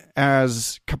mean,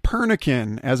 as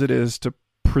Copernican as it is to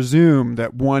presume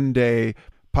that one day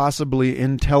possibly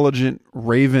intelligent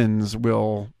ravens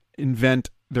will invent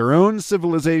their own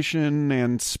civilization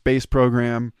and space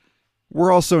program,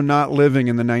 we're also not living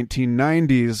in the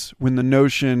 1990s when the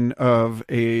notion of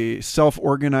a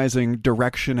self-organizing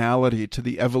directionality to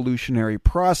the evolutionary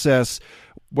process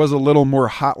was a little more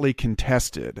hotly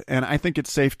contested. And I think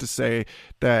it's safe to say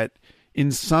that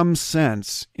in some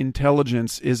sense,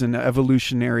 intelligence is an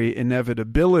evolutionary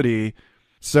inevitability,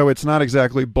 so it's not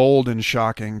exactly bold and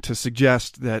shocking to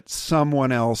suggest that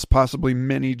someone else, possibly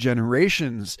many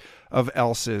generations of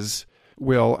elses,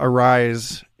 will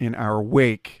arise in our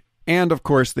wake. And of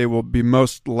course, they will be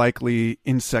most likely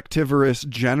insectivorous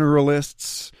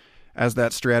generalists, as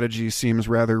that strategy seems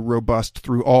rather robust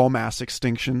through all mass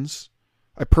extinctions.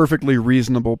 A perfectly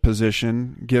reasonable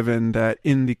position, given that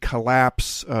in the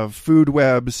collapse of food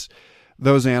webs,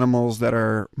 those animals that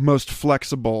are most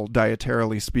flexible,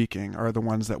 dietarily speaking, are the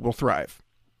ones that will thrive.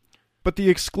 But the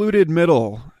excluded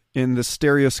middle in the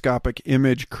stereoscopic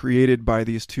image created by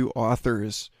these two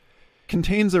authors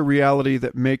contains a reality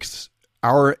that makes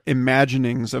our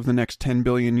imaginings of the next 10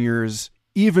 billion years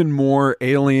even more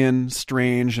alien,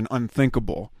 strange, and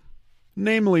unthinkable.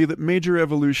 Namely, that major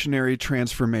evolutionary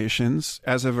transformations,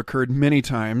 as have occurred many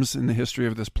times in the history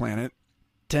of this planet,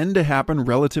 tend to happen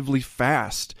relatively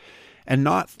fast, and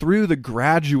not through the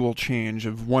gradual change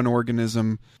of one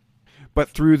organism, but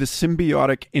through the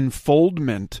symbiotic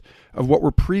enfoldment of what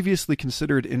were previously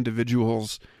considered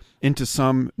individuals into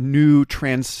some new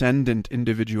transcendent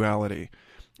individuality.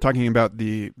 Talking about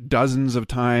the dozens of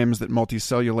times that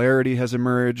multicellularity has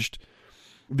emerged,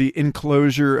 the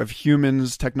enclosure of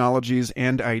humans, technologies,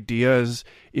 and ideas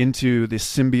into the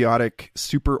symbiotic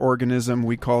superorganism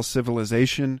we call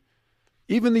civilization.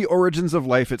 Even the origins of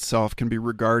life itself can be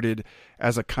regarded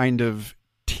as a kind of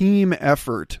team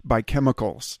effort by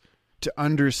chemicals to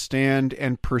understand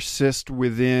and persist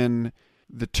within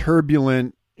the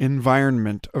turbulent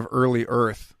environment of early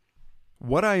Earth.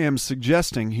 What I am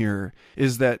suggesting here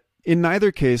is that in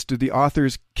neither case do the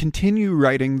authors continue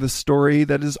writing the story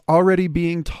that is already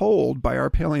being told by our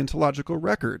paleontological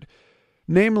record,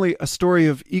 namely a story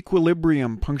of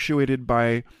equilibrium punctuated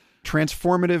by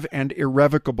transformative and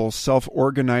irrevocable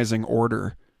self-organizing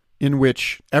order, in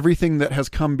which everything that has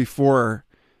come before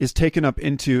is taken up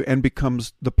into and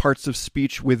becomes the parts of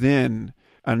speech within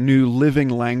a new living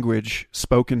language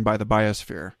spoken by the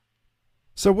biosphere.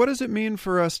 So what does it mean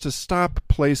for us to stop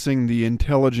placing the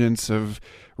intelligence of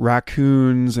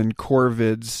raccoons and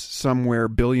corvids somewhere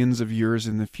billions of years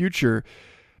in the future,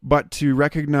 but to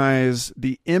recognize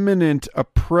the imminent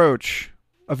approach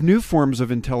of new forms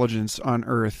of intelligence on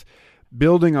Earth,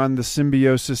 building on the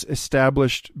symbiosis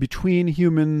established between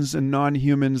humans and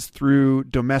non-humans through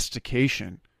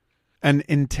domestication, an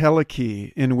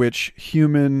entelechy in which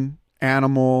human,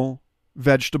 animal,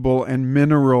 vegetable, and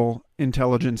mineral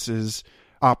intelligences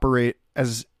operate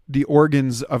as the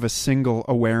organs of a single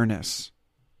awareness.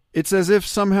 It's as if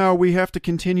somehow we have to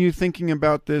continue thinking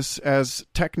about this as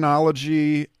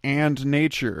technology and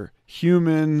nature,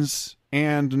 humans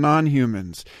and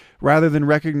non-humans, rather than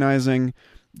recognizing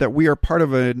that we are part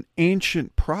of an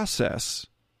ancient process,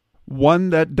 one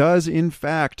that does in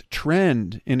fact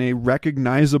trend in a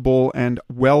recognizable and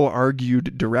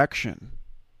well-argued direction.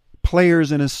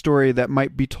 Players in a story that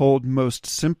might be told most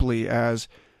simply as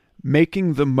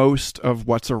making the most of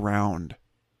what's around.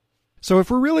 So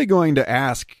if we're really going to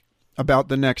ask about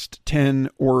the next 10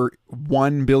 or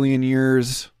 1 billion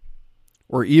years,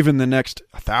 or even the next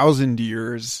 1,000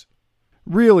 years.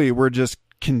 Really, we're just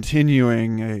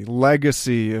continuing a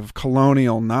legacy of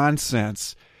colonial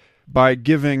nonsense by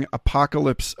giving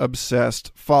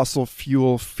apocalypse-obsessed, fossil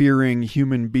fuel-fearing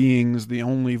human beings the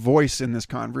only voice in this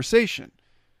conversation.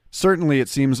 Certainly, it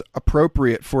seems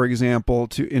appropriate, for example,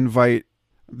 to invite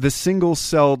the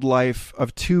single-celled life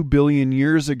of 2 billion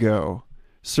years ago,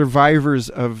 survivors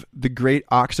of the great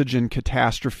oxygen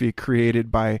catastrophe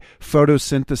created by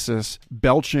photosynthesis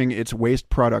belching its waste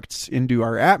products into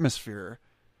our atmosphere,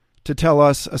 to tell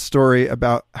us a story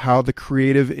about how the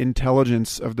creative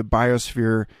intelligence of the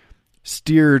biosphere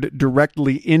steered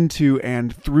directly into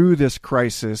and through this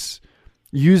crisis,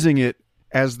 using it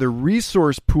as the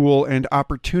resource pool and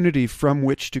opportunity from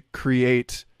which to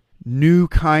create new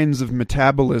kinds of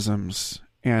metabolisms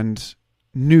and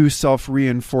new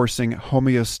self-reinforcing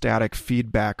homeostatic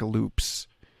feedback loops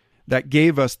that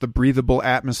gave us the breathable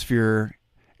atmosphere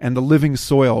and the living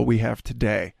soil we have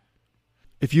today.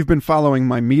 If you've been following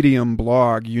my Medium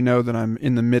blog, you know that I'm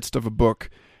in the midst of a book,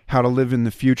 How to Live in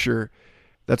the Future,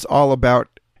 that's all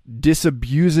about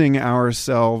disabusing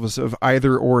ourselves of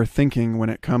either-or thinking when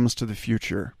it comes to the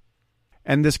future.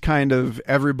 And this kind of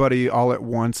everybody all at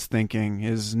once thinking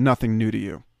is nothing new to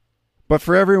you. But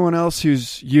for everyone else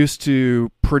who's used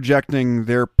to projecting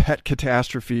their pet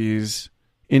catastrophes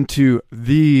into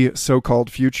the so-called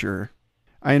future,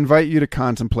 I invite you to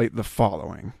contemplate the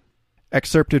following.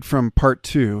 Excerpted from Part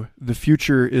 2, The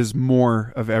Future is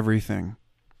More of Everything.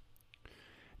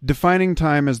 Defining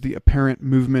time as the apparent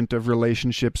movement of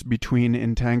relationships between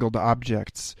entangled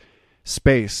objects,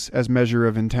 space as measure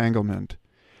of entanglement.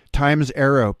 Time's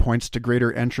arrow points to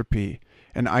greater entropy,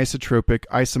 an isotropic,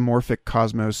 isomorphic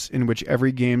cosmos in which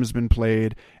every game's been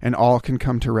played and all can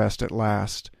come to rest at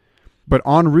last. But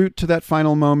en route to that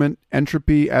final moment,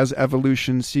 entropy as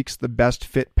evolution seeks the best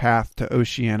fit path to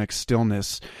oceanic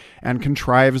stillness and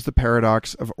contrives the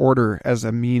paradox of order as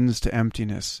a means to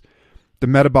emptiness. The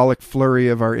metabolic flurry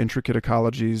of our intricate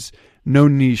ecologies, no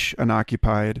niche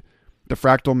unoccupied, the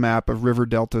fractal map of river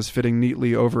deltas fitting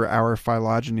neatly over our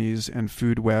phylogenies and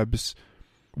food webs,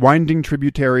 winding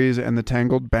tributaries and the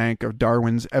tangled bank of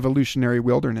Darwin's evolutionary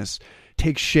wilderness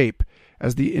take shape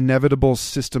as the inevitable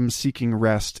system seeking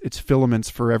rest, its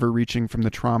filaments forever reaching from the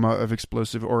trauma of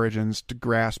explosive origins to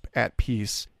grasp at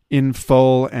peace in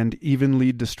full and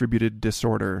evenly distributed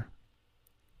disorder.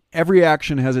 Every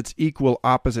action has its equal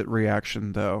opposite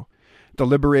reaction, though. The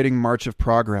liberating march of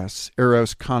progress,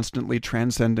 Eros constantly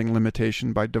transcending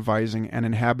limitation by devising and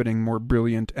inhabiting more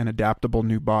brilliant and adaptable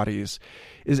new bodies,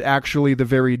 is actually the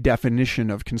very definition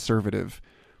of conservative.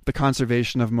 The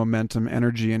conservation of momentum,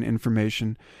 energy, and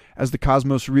information, as the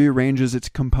cosmos rearranges its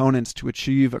components to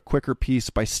achieve a quicker peace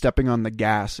by stepping on the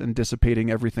gas and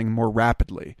dissipating everything more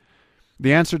rapidly.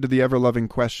 The answer to the ever-loving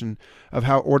question of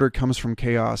how order comes from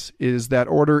chaos is that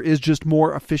order is just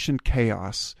more efficient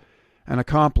chaos, an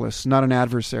accomplice, not an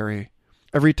adversary.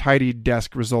 Every tidied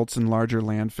desk results in larger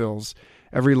landfills.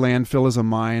 Every landfill is a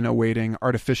mine awaiting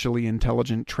artificially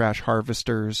intelligent trash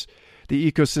harvesters. The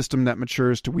ecosystem that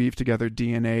matures to weave together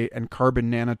DNA and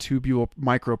carbon nanotubule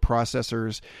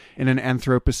microprocessors in an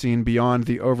Anthropocene beyond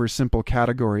the oversimple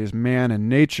categories man and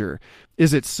nature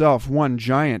is itself one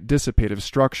giant dissipative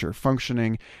structure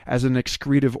functioning as an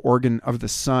excretive organ of the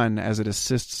sun as it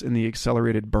assists in the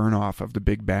accelerated burn-off of the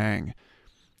Big Bang.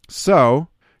 So,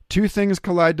 two things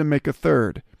collide to make a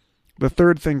third. The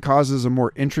third thing causes a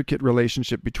more intricate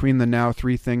relationship between the now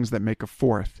three things that make a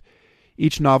fourth.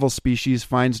 Each novel species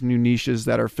finds new niches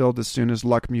that are filled as soon as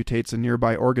luck mutates a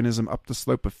nearby organism up the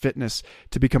slope of fitness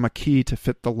to become a key to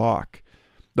fit the lock.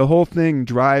 The whole thing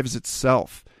drives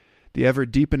itself. The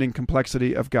ever-deepening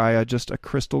complexity of Gaia just a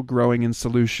crystal growing in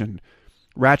solution,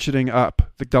 ratcheting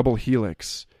up the double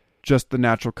helix, just the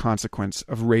natural consequence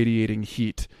of radiating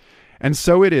heat. And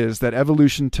so it is that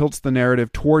evolution tilts the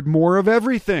narrative toward more of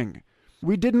everything.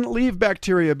 We didn't leave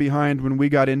bacteria behind when we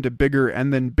got into bigger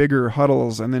and then bigger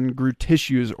huddles and then grew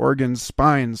tissues, organs,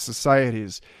 spines,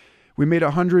 societies. We made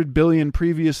 100 billion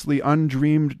previously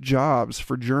undreamed jobs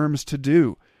for germs to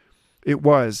do. It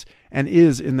was, and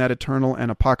is in that eternal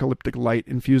and apocalyptic light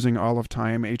infusing all of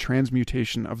time, a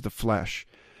transmutation of the flesh.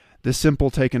 The simple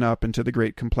taken up into the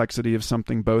great complexity of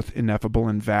something both ineffable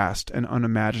and vast and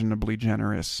unimaginably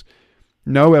generous.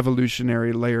 No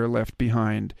evolutionary layer left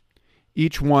behind.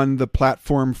 Each one the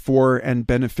platform for and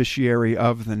beneficiary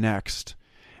of the next.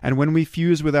 And when we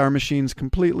fuse with our machines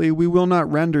completely, we will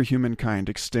not render humankind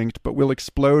extinct, but will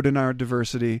explode in our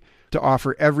diversity to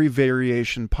offer every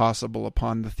variation possible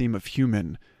upon the theme of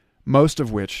human, most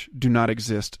of which do not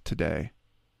exist today.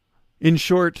 In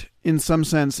short, in some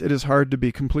sense, it is hard to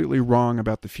be completely wrong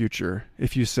about the future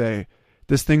if you say,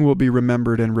 this thing will be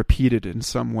remembered and repeated in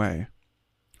some way.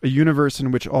 A universe in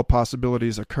which all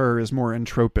possibilities occur is more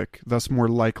entropic, thus more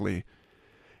likely.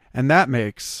 And that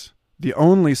makes the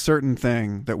only certain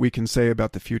thing that we can say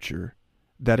about the future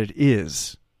that it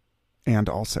is and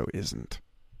also isn't.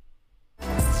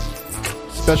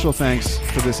 Special thanks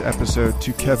for this episode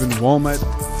to Kevin Woolmut,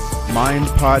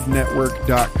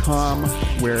 mindpodnetwork.com,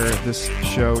 where this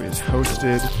show is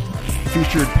hosted,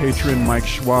 featured patron Mike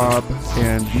Schwab,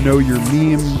 and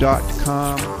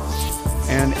knowyourmeme.com,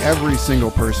 and every single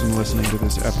person listening to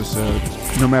this episode,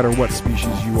 no matter what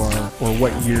species you are or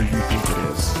what year you think it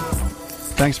is.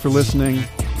 Thanks for listening.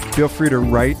 Feel free to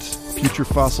write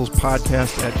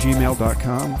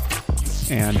futurefossils.podcast@gmail.com,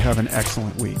 and have an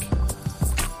excellent week.